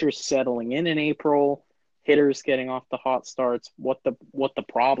pitchers settling in April, hitters getting off the hot starts, what the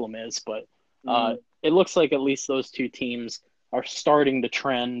problem is, but it looks like at least those 2 teams are starting to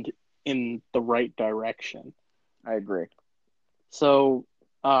trend in the right direction. I agree. So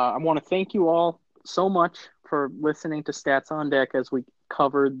I want to thank you all so much for listening to Stats on Deck as we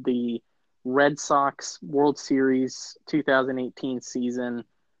covered the Red Sox World Series 2018 season.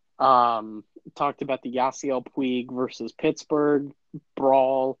 Talked about the Yasiel Puig versus Pittsburgh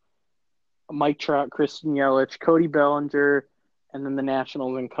brawl, Mike Trout, Christian Yelich, Cody Bellinger, and then the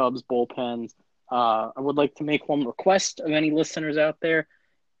Nationals and Cubs bullpens. I would like to make one request of any listeners out there.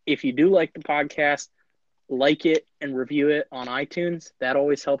 If you do like the podcast, like it and review it on iTunes. That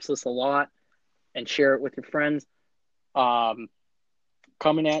always helps us a lot. And share it with your friends.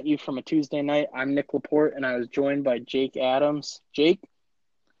 Coming at you from a Tuesday night, I'm Nick Laporte, and I was joined by Jake Adams. Jake?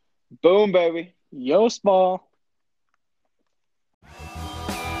 Boom, baby. Yost ball.